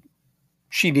 obviously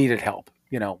she needed help.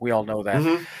 We all know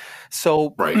that.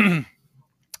 So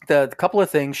the couple of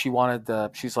things she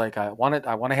wanted, she's like, I want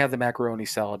to have the macaroni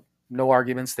salad. No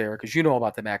arguments there, because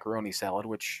about the macaroni salad,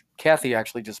 which Kathy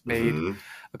actually just made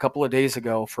a couple of days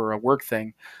ago for a work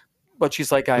thing. But she's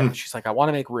like, I want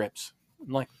to make ribs.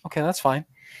 I'm like, okay, that's fine.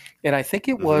 And I think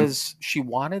it was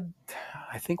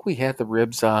I think we had the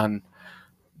ribs on.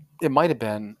 It might have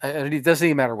been. It doesn't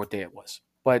even matter what day it was.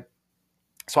 But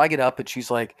so I get up and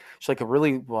she's like, I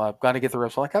really got to get the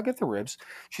ribs. I'm like, I'll get the ribs.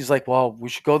 She's like, well, we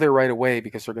should go there right away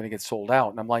because they're going to get sold out.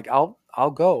 And I'm like, I'll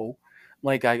go.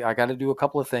 Like I got to do a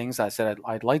couple of things. I said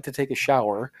I'd like to take a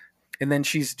shower, and then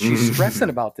she's stressing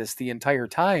about this the entire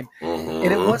time,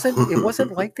 and it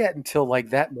wasn't like that until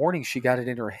like that morning she got it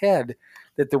in her head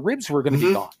that the ribs were going to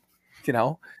be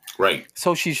gone, Right.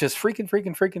 So she's just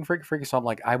freaking. So I'm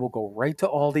like, I will go right to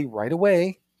Aldi right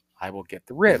away. I will get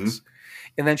the ribs,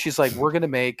 and then she's like, we're going to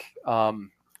make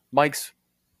Mike's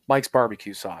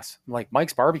barbecue sauce. I'm like,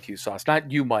 Mike's barbecue sauce,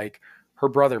 not you, Mike. Her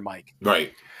brother, Mike.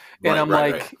 Right. And I'm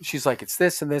like, she's like, it's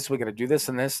this and this. We got to do this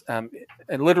and this. And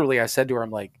literally, I said to her, I'm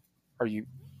like, are you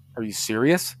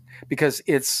serious? Because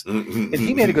and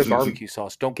he made a good barbecue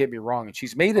sauce. Don't get me wrong. And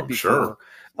she's made it before,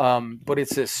 but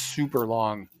it's a super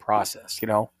long process,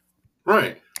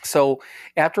 Right. So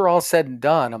after all said and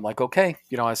done, I'm like, okay,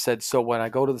 I said, so when I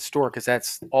go to the store, because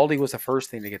Aldi was the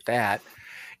first thing to get that,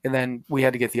 and then we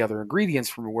had to get the other ingredients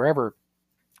from wherever.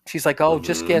 She's like, oh,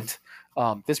 just get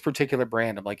this particular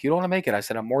brand. I'm like, you don't want to make it? I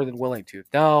said, I'm more than willing to.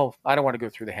 No, I don't want to go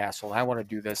through the hassle. I want to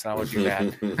do this and I want to do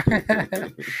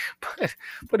that.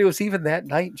 but it was even that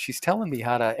night. And she's telling me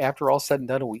how to, after all said and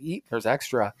done, and we eat, there's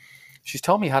extra. She's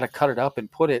telling me how to cut it up and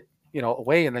put it,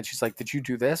 away. And then she's like, did you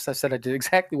do this? I said, I did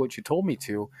exactly what you told me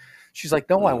to. She's like,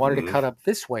 no, I wanted to cut up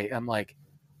this way. I'm like,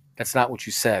 that's not what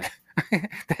you said.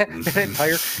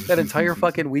 that entire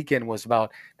fucking weekend was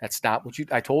about, that's not what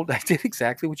I did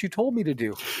exactly what you told me to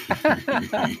do.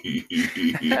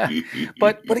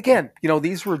 but again,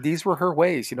 these were her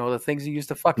ways, the things that used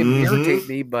to fucking irritate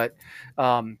me. But,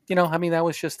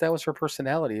 that was her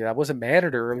personality. I wasn't mad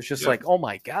at her. It was just like, oh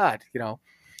my God,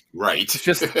 right. It's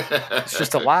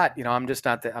just a lot, I'm just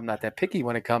not that picky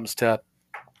when it comes to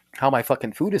how my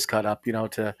fucking food is cut up,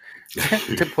 to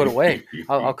put away.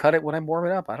 I'll cut it when I'm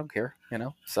warming up. I don't care,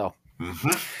 so.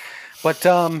 But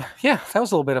that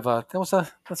was a little bit of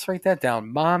let's write that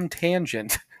down. Mom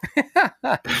tangent.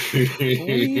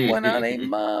 We went on a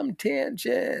mom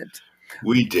tangent.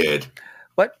 We did.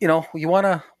 But you want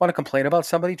to complain about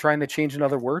somebody trying to change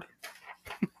another word?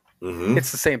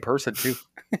 It's the same person too.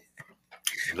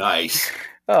 Nice.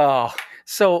 Oh,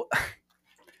 so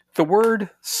the word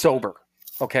sober.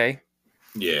 Okay.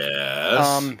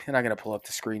 Yes. And I'm going to pull up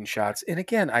the screenshots. And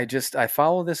again, I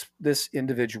follow this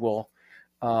individual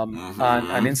on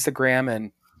Instagram,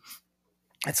 and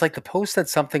it's like the post said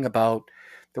something about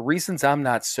the reasons I'm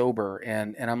not sober,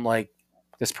 and I'm like,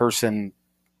 this person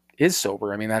is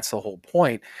sober. I mean, that's the whole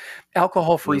point.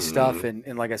 Alcohol-free stuff,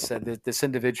 and like I said, this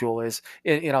individual is,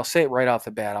 and I'll say it right off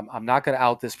the bat. I'm not going to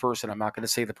out this person. I'm not going to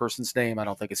say the person's name. I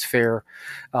don't think it's fair.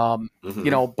 But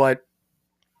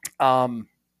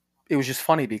it was just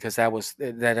funny because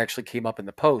that actually came up in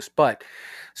the post. But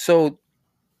so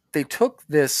they took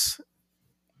this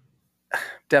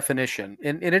definition,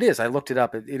 and it is. I looked it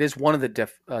up. It is one of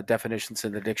the definitions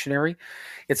in the dictionary.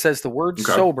 It says the word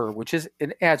sober, which is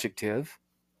an adjective.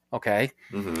 Okay.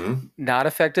 Not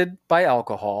affected by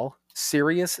alcohol,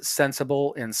 serious,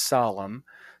 sensible, and solemn,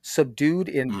 subdued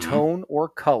in tone or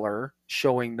color,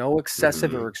 showing no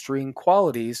excessive or extreme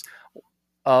qualities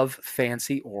of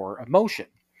fancy or emotion.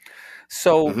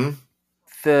 So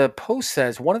the post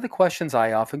says, one of the questions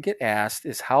I often get asked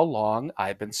is how long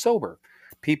I've been sober.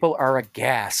 People are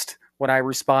aghast when I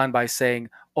respond by saying,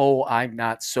 "Oh, I'm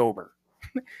not sober."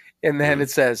 And then it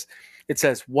says,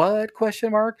 what,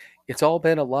 question mark? It's all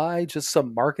been a lie, just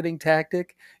some marketing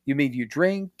tactic. You mean you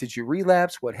drink? Did you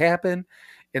relapse? What happened?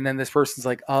 And then this person's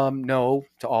like, no,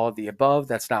 to all of the above.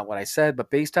 That's not what I said.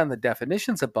 But based on the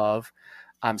definitions above,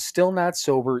 I'm still not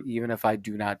sober, even if I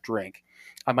do not drink.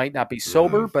 I might not be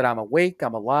sober, but I'm awake,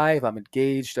 I'm alive, I'm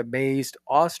engaged, amazed,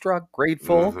 awestruck,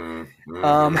 grateful,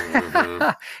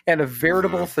 and a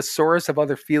veritable thesaurus of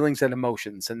other feelings and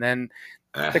emotions. And then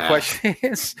the question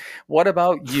is, what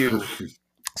about you?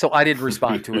 So I didn't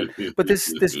respond to it. But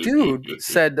this dude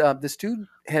said, this dude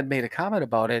had made a comment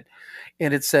about it,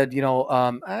 and it said,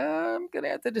 I'm going to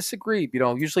have to disagree.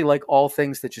 Usually like all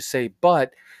things that you say,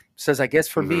 but says, I guess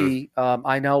for me,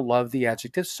 I now love the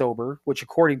adjective sober, which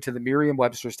according to the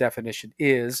Merriam-Webster's definition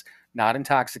is not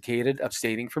intoxicated,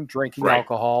 abstaining from drinking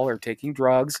alcohol or taking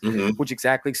drugs, which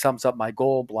exactly sums up my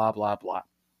goal, blah, blah, blah.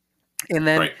 And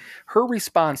then her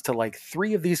response to like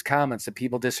 3 of these comments that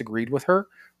people disagreed with her.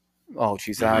 Oh,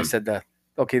 geez, I said that.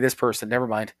 Okay, this person, never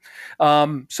mind.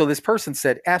 So this person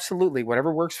said, absolutely,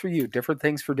 whatever works for you, different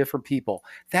things for different people.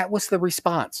 That was the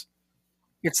response.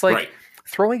 It's like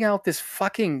throwing out this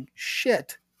fucking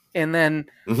shit and then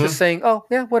just saying, oh,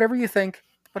 yeah, whatever you think.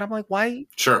 But I'm like, why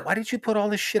did you put all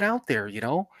this shit out there?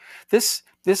 This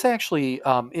actually,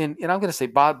 and I'm going to say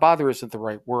bother isn't the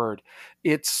right word.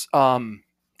 It's, God,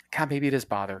 maybe it is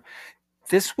bother.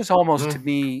 This was almost to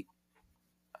me,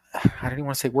 I don't even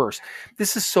want to say worse.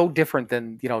 This is so different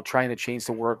than, trying to change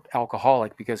the word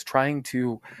alcoholic, because trying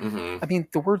to, I mean,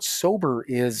 the word sober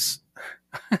is,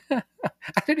 I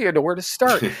didn't even know where to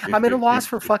start. I'm at a loss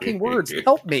for fucking words.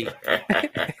 Help me. All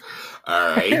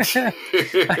right.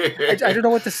 I don't know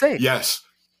what to say. Yes.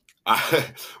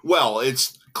 Well,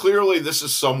 it's clearly this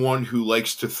is someone who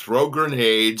likes to throw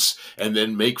grenades and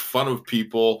then make fun of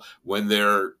people when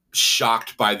they're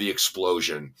shocked by the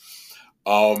explosion.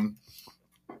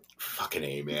 Fucking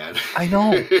A, man. I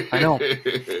know.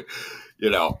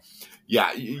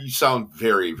 Yeah, you sound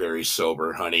very, very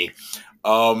sober, honey.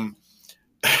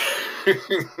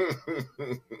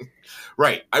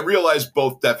 Right. I realize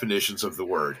both definitions of the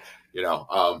word.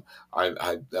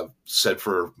 I've said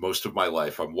for most of my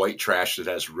life, I'm white trash that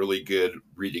has really good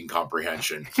reading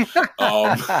comprehension.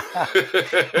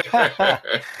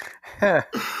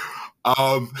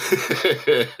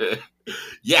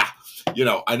 Yeah,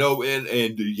 I know.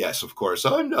 And yes, of course,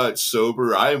 I'm not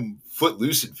sober. I'm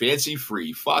footloose and fancy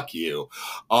free. Fuck you.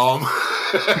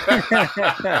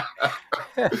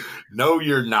 No,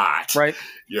 you're not. Right.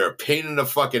 You're a pain in the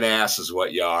fucking ass is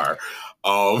what you are.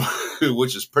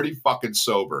 Which is pretty fucking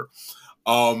sober.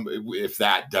 If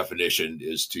that definition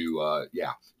is to,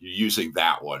 you're using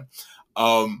that one.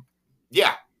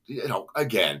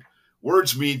 Again,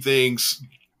 words mean things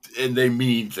and they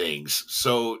mean things.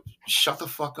 So shut the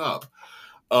fuck up.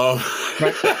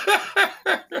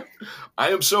 I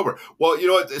am sober. Well, you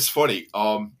know what? It's funny.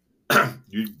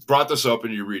 You brought this up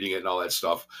and you're reading it and all that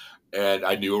stuff. And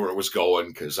I knew where it was going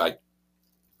because I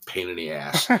pain in the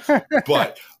ass.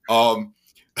 But I'm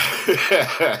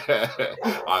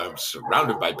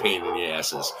surrounded by pain in the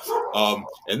asses.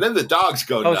 And then the dogs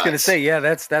go nuts. I was going to say, yeah,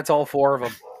 that's all 4 of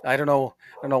them. I don't know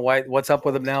what's up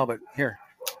with them now, but here,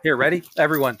 ready?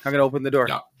 Everyone, I'm going to open the door.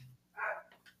 No.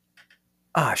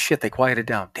 Ah, shit, they quieted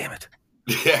down. Damn it.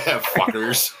 Yeah,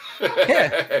 fuckers.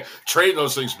 Yeah. Train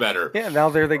those things better. Yeah, now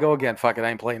there they go again. Fuck it,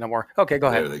 I ain't playing no more. Okay, go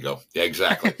ahead. There they go. Yeah,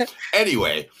 exactly.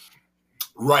 Anyway,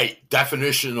 right,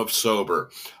 definition of sober.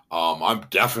 I'm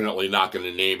definitely not going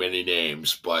to name any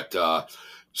names, but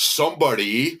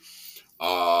somebody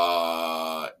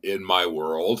in my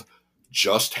world,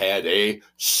 just had a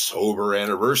sober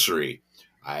anniversary.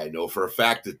 I know for a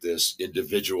fact that this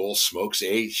individual smokes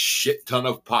a shit ton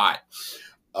of pot.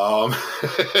 And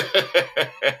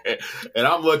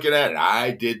I'm looking at it.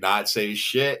 I did not say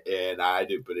shit, and I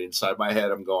did, but inside my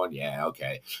head, I'm going, yeah,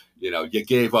 okay. You know, you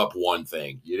gave up one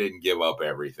thing. You didn't give up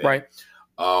everything. Right.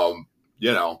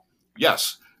 You know,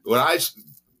 yes.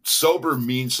 Sober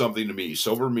means something to me.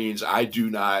 Sober means I do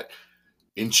not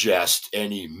ingest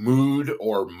any mood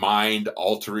or mind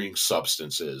altering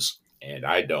substances, and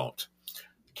I don't.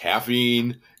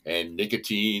 Caffeine and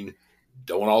nicotine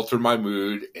don't alter my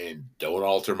mood and don't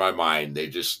alter my mind. They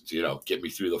just, you know, get me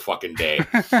through the fucking day.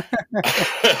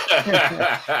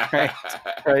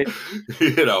 Right.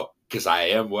 You know, because I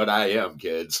am what I am,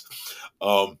 kids.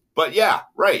 But yeah,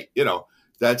 right. You know,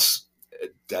 that's,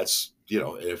 you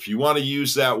know, if you want to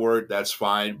use that word, that's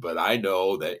fine. But I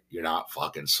know that you're not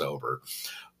fucking sober.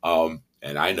 And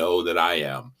I know that I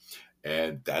am.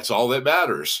 And that's all that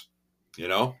matters, you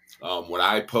know? When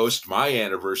I post my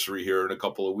anniversary here in a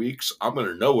couple of weeks, I'm going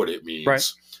to know what it means.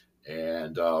 Right.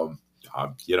 And,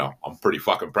 you know, I'm pretty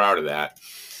fucking proud of that.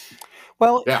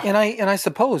 Well, yeah. and I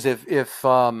suppose if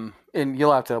and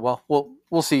you'll have to, well,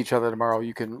 we'll see each other tomorrow.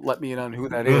 You can let me in on who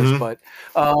that is, but,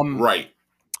 right.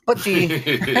 But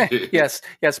yes,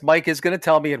 Mike is going to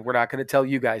tell me, and we're not going to tell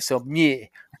you guys. So, yeah.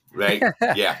 Right.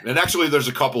 Yeah. And actually, there's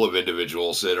a couple of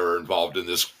individuals that are involved in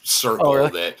this circle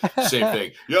really? that same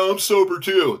thing. Yeah, I'm sober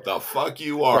too. The fuck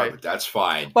you are, Right. But that's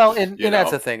fine. Well, and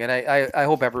that's the thing. And I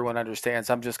hope everyone understands.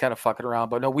 I'm just kind of fucking around,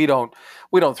 but no, we don't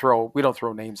throw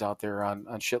names out there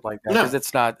on shit like that because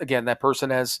it's not. Again, that person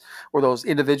has, or those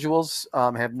individuals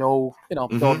have no no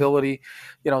ability,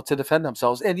 to defend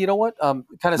themselves. And you know what?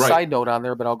 Kind of side note on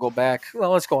there, but I'll go back.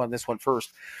 Well, let's go on this one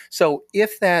first. So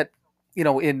if that.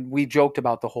 We joked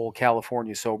about the whole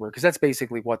California sober because that's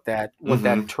basically what that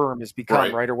term has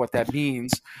become, right? Or what that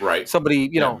means, right? Somebody,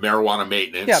 marijuana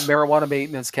maintenance, marijuana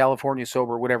maintenance, California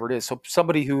sober, whatever it is. So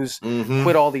somebody who's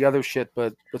quit all the other shit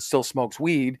but still smokes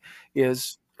weed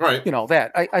is right.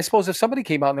 That I suppose if somebody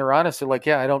came out and they're honest, they're like,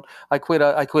 yeah, I quit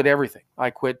everything. I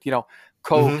quit,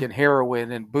 coke and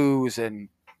heroin and booze and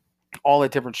all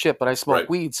that different shit, but I smoke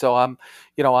weed, so I'm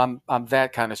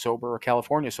that kind of sober or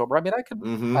California sober. I mean, I could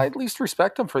I at least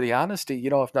respect them for the honesty,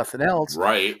 if nothing else.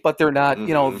 Right. But they're not, and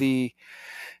I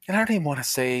don't even want to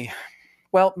say,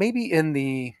 well,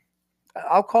 maybe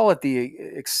I'll call it the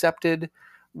accepted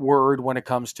word when it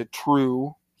comes to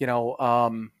true,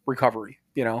 recovery,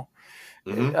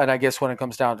 and I guess when it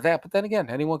comes down to that, but then again,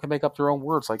 anyone can make up their own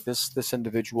words like this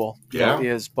individual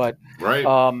is, but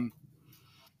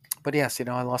But yes,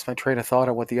 I lost my train of thought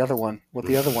on what the other one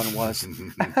was.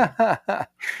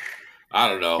 I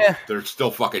don't know. Yeah. They're still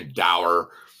fucking dour.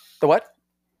 The what?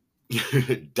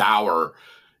 Dour.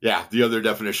 Yeah, the other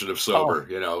definition of sober,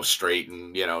 straight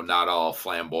and, not all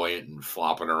flamboyant and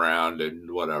flopping around and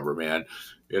whatever, man.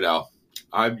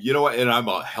 I'm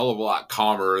a hell of a lot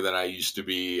calmer than I used to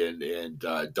be and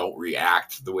don't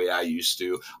react the way I used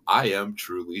to. I am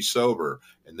truly sober.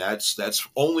 And that's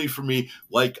only for me.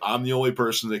 Like, I'm the only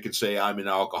person that can say I'm an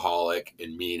alcoholic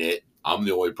and mean it. I'm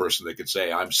the only person that can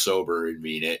say I'm sober and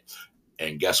mean it.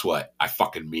 And guess what? I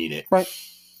fucking mean it. Right.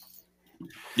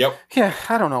 Yep. Yeah,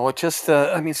 I don't know. It just,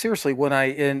 seriously, when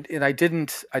I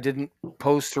didn't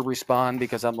post or respond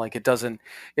because I'm like, it doesn't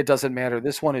matter.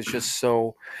 This one is just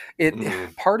so,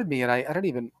 part of me, and I don't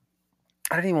even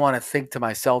want to think to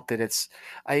myself that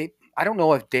I don't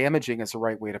know if damaging is the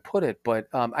right way to put it, but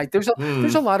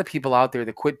there's a lot of people out there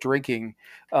that quit drinking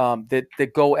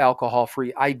that go alcohol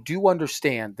free. I do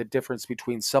understand the difference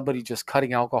between somebody just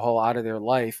cutting alcohol out of their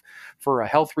life for a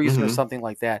health reason or something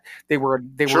like that. They were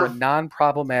a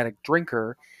non-problematic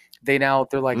drinker. They're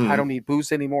like, I don't need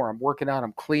booze anymore. I'm working out.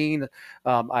 I'm clean.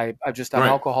 I'm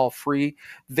alcohol free.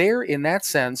 They're, in that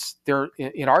sense, they're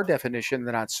in our definition,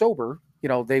 they're not sober.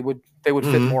 They would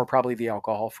fit more probably the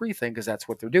alcohol free thing because that's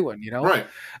what they're doing. Right.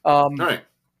 Right.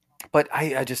 But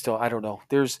I just don't. I don't know.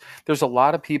 There's a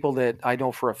lot of people that I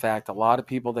know for a fact. A lot of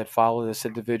people that follow this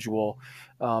individual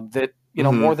that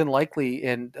more than likely,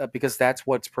 and because that's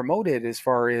what's promoted as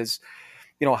far as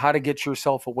how to get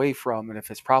yourself away from, and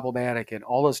if it's problematic and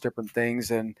all those different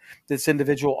things. And this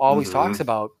individual always talks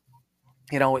about,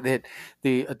 that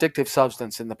the addictive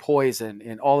substance and the poison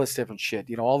and all this different shit,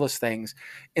 all those things.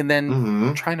 And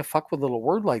then trying to fuck with a little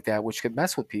word like that, which could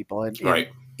mess with people. And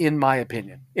in my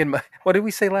opinion, what did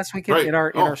we say last weekend? In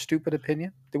our stupid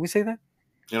opinion? Did we say that?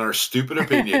 In our stupid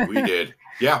opinion, we did.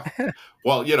 Yeah.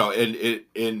 Well,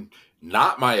 and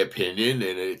not my opinion,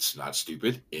 and it's not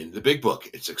stupid, in the big book.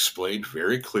 It's explained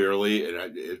very clearly,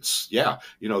 and it's,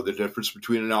 the difference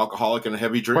between an alcoholic and a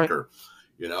heavy drinker.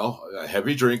 Right. A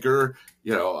heavy drinker,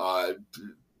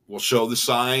 will show the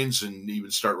signs and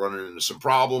even start running into some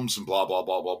problems and blah, blah,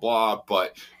 blah, blah, blah.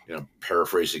 But,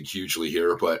 paraphrasing hugely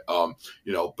here, but,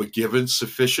 but given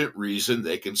sufficient reason,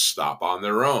 they can stop on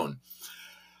their own.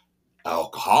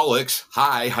 Alcoholics,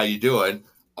 hi, how you doing?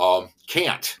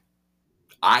 Can't.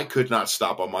 I could not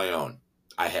stop on my own.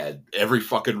 I had every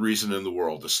fucking reason in the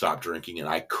world to stop drinking, and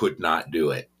I could not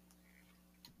do it.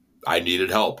 I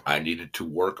needed help. I needed to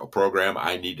work a program.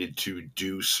 I needed to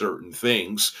do certain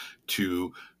things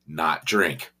to not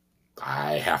drink.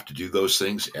 I have to do those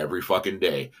things every fucking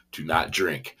day to not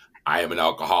drink. I am an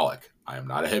alcoholic. I am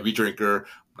not a heavy drinker.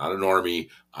 I'm not a normie.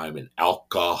 I'm an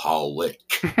alcoholic.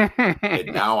 And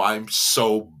now I'm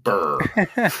sober.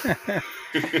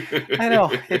 I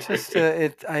know. It's just,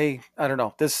 I don't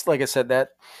know. This, like I said,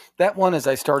 that one, as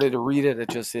I started to read it,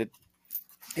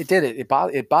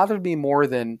 it bothered me more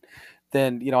than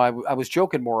I was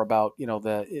joking more about,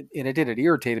 it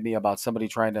irritated me about somebody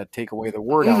trying to take away the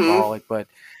word alcoholic, but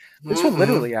this one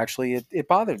literally, actually, it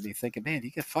bothered me, thinking, man,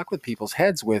 you can fuck with people's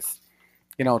heads with,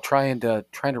 trying to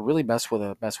really mess with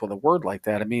a word like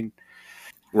that. I mean,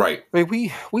 right. I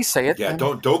mean, we say it. Yeah,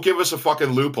 don't give us a fucking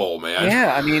loophole, man.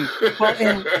 Yeah, I mean, well,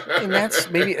 and that's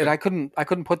maybe, and I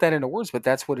couldn't put that into words, but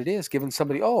that's what it is. Giving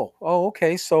somebody,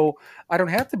 okay, so I don't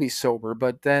have to be sober,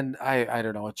 but then I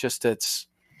don't know. It's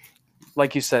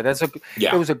like you said,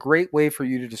 it was a great way for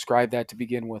you to describe that to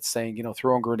begin with, saying,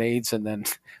 throwing grenades, and then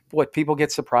what, people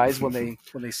get surprised when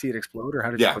they see it explode, or how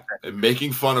did you put that? And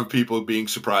making fun of people being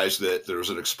surprised that there's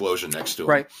an explosion next to them.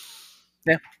 Right.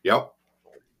 Yeah. Yep.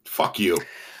 Fuck you.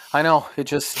 I know. It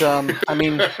just, I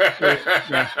mean,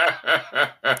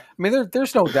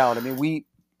 there's no doubt. I mean,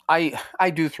 I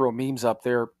do throw memes up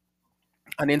there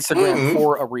on Instagram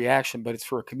for a reaction, but it's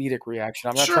for a comedic reaction.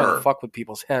 I'm not trying to fuck with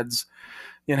people's heads,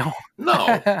 No,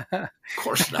 of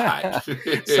course not.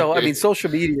 So, I mean, social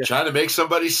media. Trying to make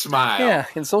somebody smile. Yeah,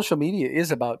 and social media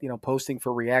is about, posting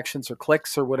for reactions or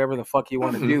clicks or whatever the fuck you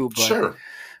want to do. But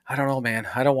I don't know, man.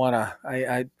 I don't want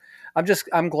to.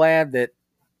 I'm glad that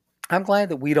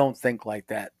we don't think like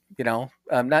that,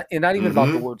 not even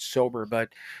about the word sober, but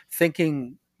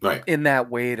thinking in that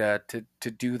way to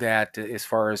do that, as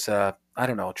far as, I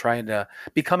don't know,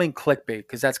 becoming clickbait,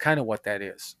 because that's kind of what that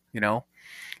is,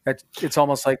 it's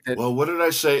almost like that. Well, what did I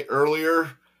say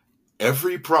earlier?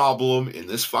 Every problem in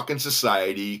this fucking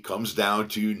society comes down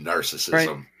to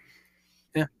narcissism.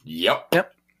 Right. Yeah.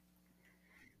 Yep.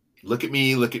 Look at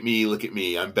me. Look at me. Look at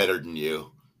me. I'm better than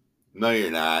you. No,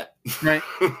 you're not. Right.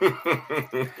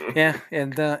 Yeah,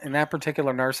 and that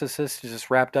particular narcissist is just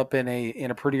wrapped up in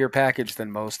a prettier package than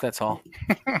most. That's all.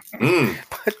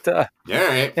 But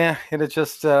right. Yeah, and it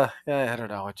just I don't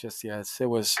know. It just it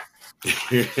was.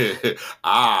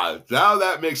 Now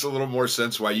that makes a little more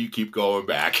sense why you keep going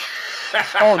back.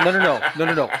 Oh, no,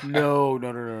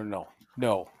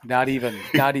 not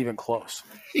even close.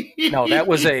 No, that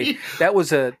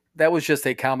was just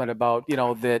a comment about,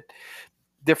 that.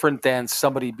 Different than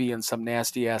somebody being some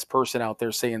nasty ass person out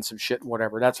there saying some shit and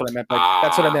whatever. That's what I meant by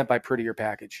that's what I meant by prettier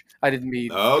package. I didn't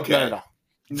mean okay.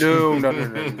 No.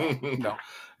 All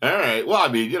right. Well, I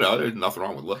mean, there's nothing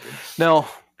wrong with looking. No.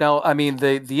 I mean,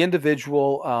 the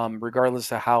individual,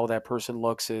 regardless of how that person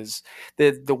looks, is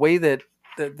the way that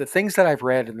the things that I've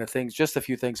read, and just a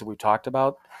few things that we've talked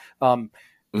about.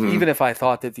 Even if I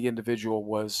thought that the individual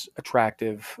was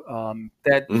attractive,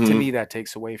 that to me, that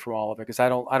takes away from all of it, because I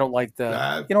don't like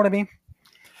the, you know what I mean?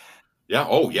 Yeah.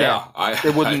 Oh yeah. I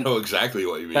know exactly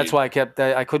what you mean. That's why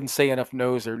I couldn't say enough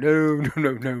no's or no.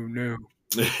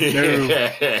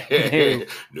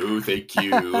 No, thank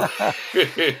you.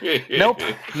 Nope.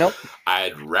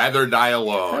 I'd rather die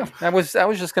alone. I was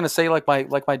just gonna say, like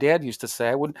my dad used to say,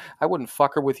 I wouldn't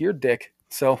fuck her with your dick.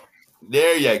 So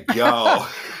there you go.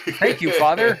 Thank you,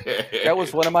 Father. That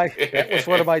was one of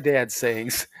my dad's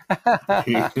sayings.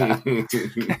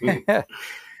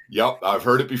 Yep, I've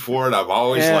heard it before, and I've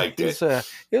always liked it.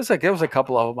 It was a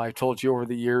couple of them I told you over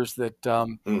the years that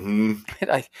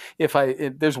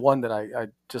there's one that I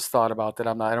just thought about that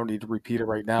I don't need to repeat it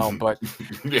right now, but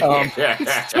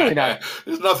it's really not.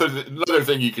 There's another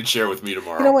thing you can share with me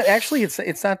tomorrow. You know what? Actually,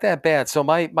 it's not that bad. So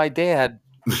my dad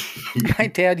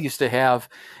used to have,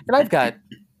 and I've got.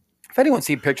 If anyone's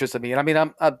seen pictures of me, and I mean,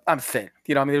 I'm thin,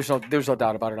 I mean, there's no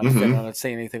doubt about it. I'm thin. I'm not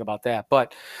saying anything about that,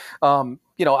 but,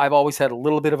 I've always had a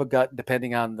little bit of a gut,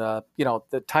 depending on the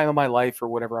time of my life or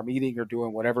whatever I'm eating or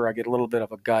doing, whatever, I get a little bit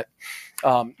of a gut.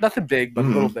 Nothing big, but a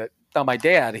little bit. Now, my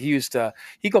dad,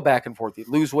 he'd go back and forth. He'd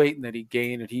lose weight and then he'd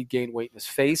gain weight in his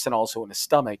face and also in his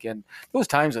stomach. And there was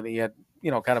times when he had,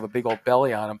 kind of a big old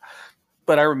belly on him.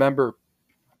 But I remember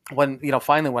when,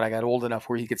 finally when I got old enough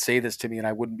where he could say this to me and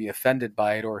I wouldn't be offended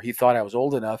by it, or he thought I was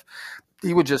old enough,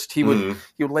 he would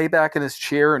lay back in his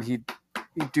chair and he'd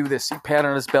do this. He'd pat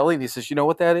on his belly and he says, "You know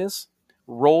what that is?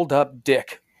 Rolled up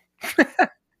dick."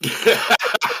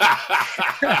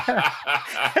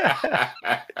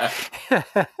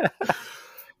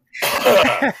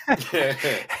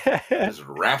 Just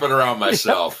wrap it around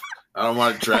myself. I don't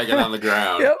want to drag it on the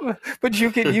ground. Yep. But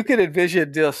you can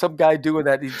envision some guy doing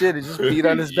that. He just beat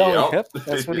on his belly. Yep.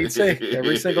 That's what he'd say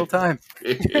every single time.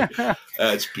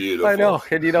 That's beautiful. I know.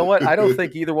 And you know what? I don't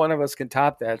think either one of us can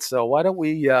top that. So why don't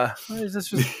we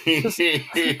just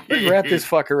wrap this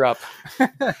fucker up?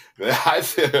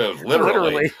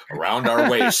 Literally around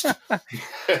our waist.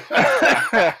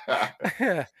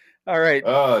 All right.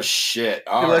 Oh, shit.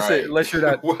 Unless you're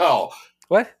not. Well.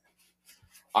 What?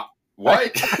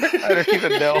 What? I don't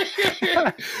even know.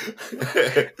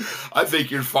 I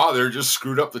think your father just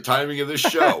screwed up the timing of this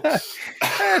show.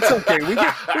 That's okay. We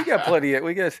got plenty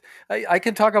of I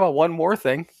can talk about one more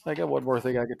thing. I got one more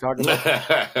thing I can talk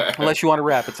about. Unless you want to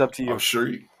wrap, it's up to you. I'm sure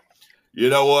you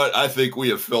know what? I think we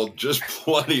have filled just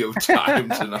plenty of time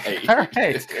tonight. All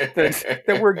right.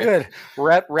 Then we're good.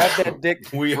 Wrap that dick.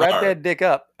 That dick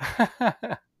up.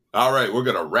 All right, we're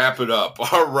going to wrap it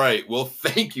up. All right. Well,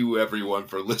 thank you, everyone,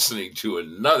 for listening to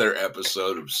another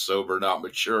episode of Sober Not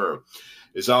Mature.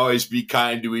 As always, be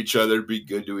kind to each other, be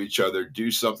good to each other, do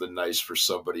something nice for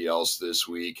somebody else this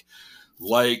week.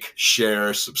 Like,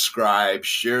 share, subscribe,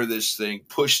 share this thing,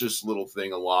 push this little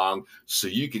thing along so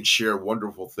you can share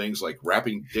wonderful things like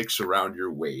wrapping dicks around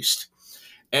your waist.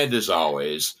 And as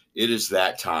always, it is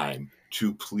that time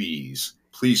to please,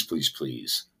 please, please,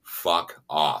 please fuck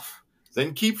off.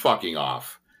 Then keep fucking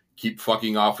off. Keep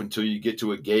fucking off until you get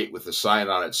to a gate with a sign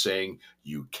on it saying,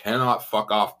 "You cannot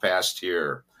fuck off past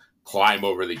here." Climb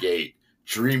over the gate,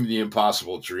 dream the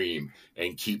impossible dream,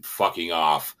 and keep fucking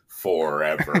off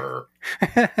forever.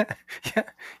 Yeah,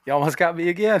 you almost got me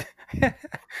again.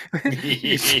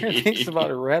 You sure thinks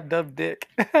about a wrapped up dick.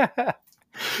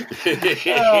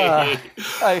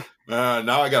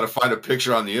 Now I got to find a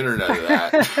picture on the internet of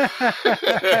that.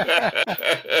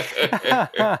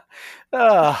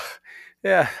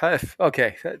 Yeah.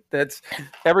 Okay. That's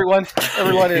everyone.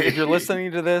 If you're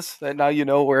listening to this, now you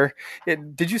know where.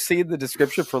 Did you see the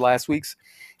description for last week's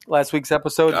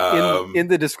episode? In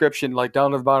the description, like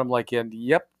down at the bottom, like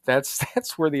yep.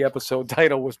 That's where the episode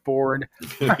title was born.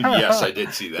 Yes, I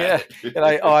did see that. Yeah. And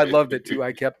I loved it too.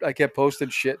 I kept posting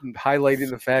shit and highlighting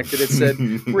the fact that it said,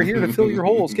 "We're here to fill your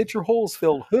holes. Get your holes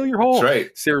filled. Fill your holes." That's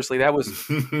right. Seriously, that was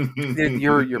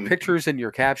your pictures and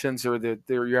your captions or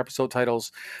your episode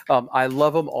titles. I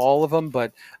love them, all of them.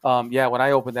 But yeah, when I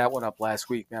opened that one up last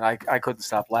week, man, I couldn't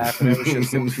stop laughing.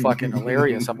 It was fucking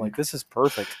hilarious. I'm like, this is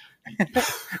perfect.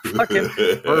 Fucking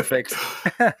perfect.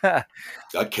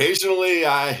 Occasionally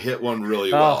I hit one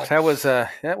really well. That was a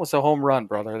home run,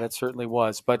 brother. That certainly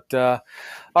was. But all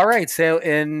right, so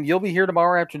and you'll be here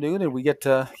tomorrow afternoon and we get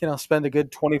to spend a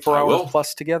good 24 hours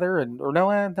plus together,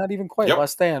 not even quite,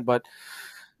 less than, but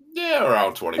yeah,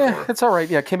 around 24. Yeah, it's all right.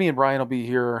 Yeah, Kimmy and Brian will be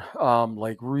here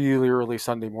like really early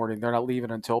Sunday morning. They're not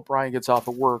leaving until Brian gets off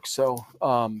at work, so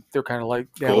they're kind of like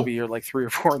they'll be here like 3 or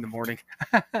 4 in the morning.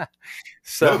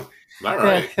 So all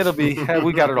right. It'll be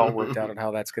we got it all worked out on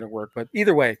how that's going to work. But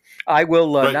either way, I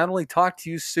will not only talk to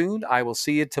you soon, I will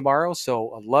see you tomorrow. So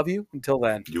I love you until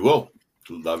then. You will.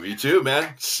 Love you too,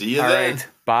 man. See you then. Right.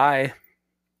 Bye.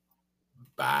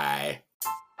 Bye.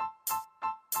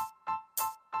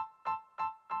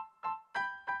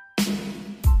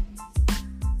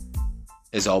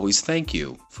 As always, thank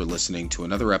you for listening to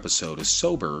another episode of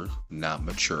Sober Not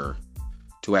Mature.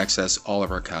 To access all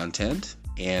of our content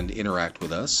and interact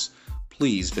with us,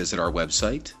 please visit our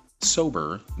website,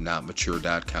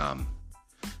 SoberNotMature.com.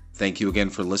 Thank you again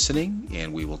for listening,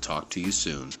 and we will talk to you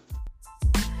soon.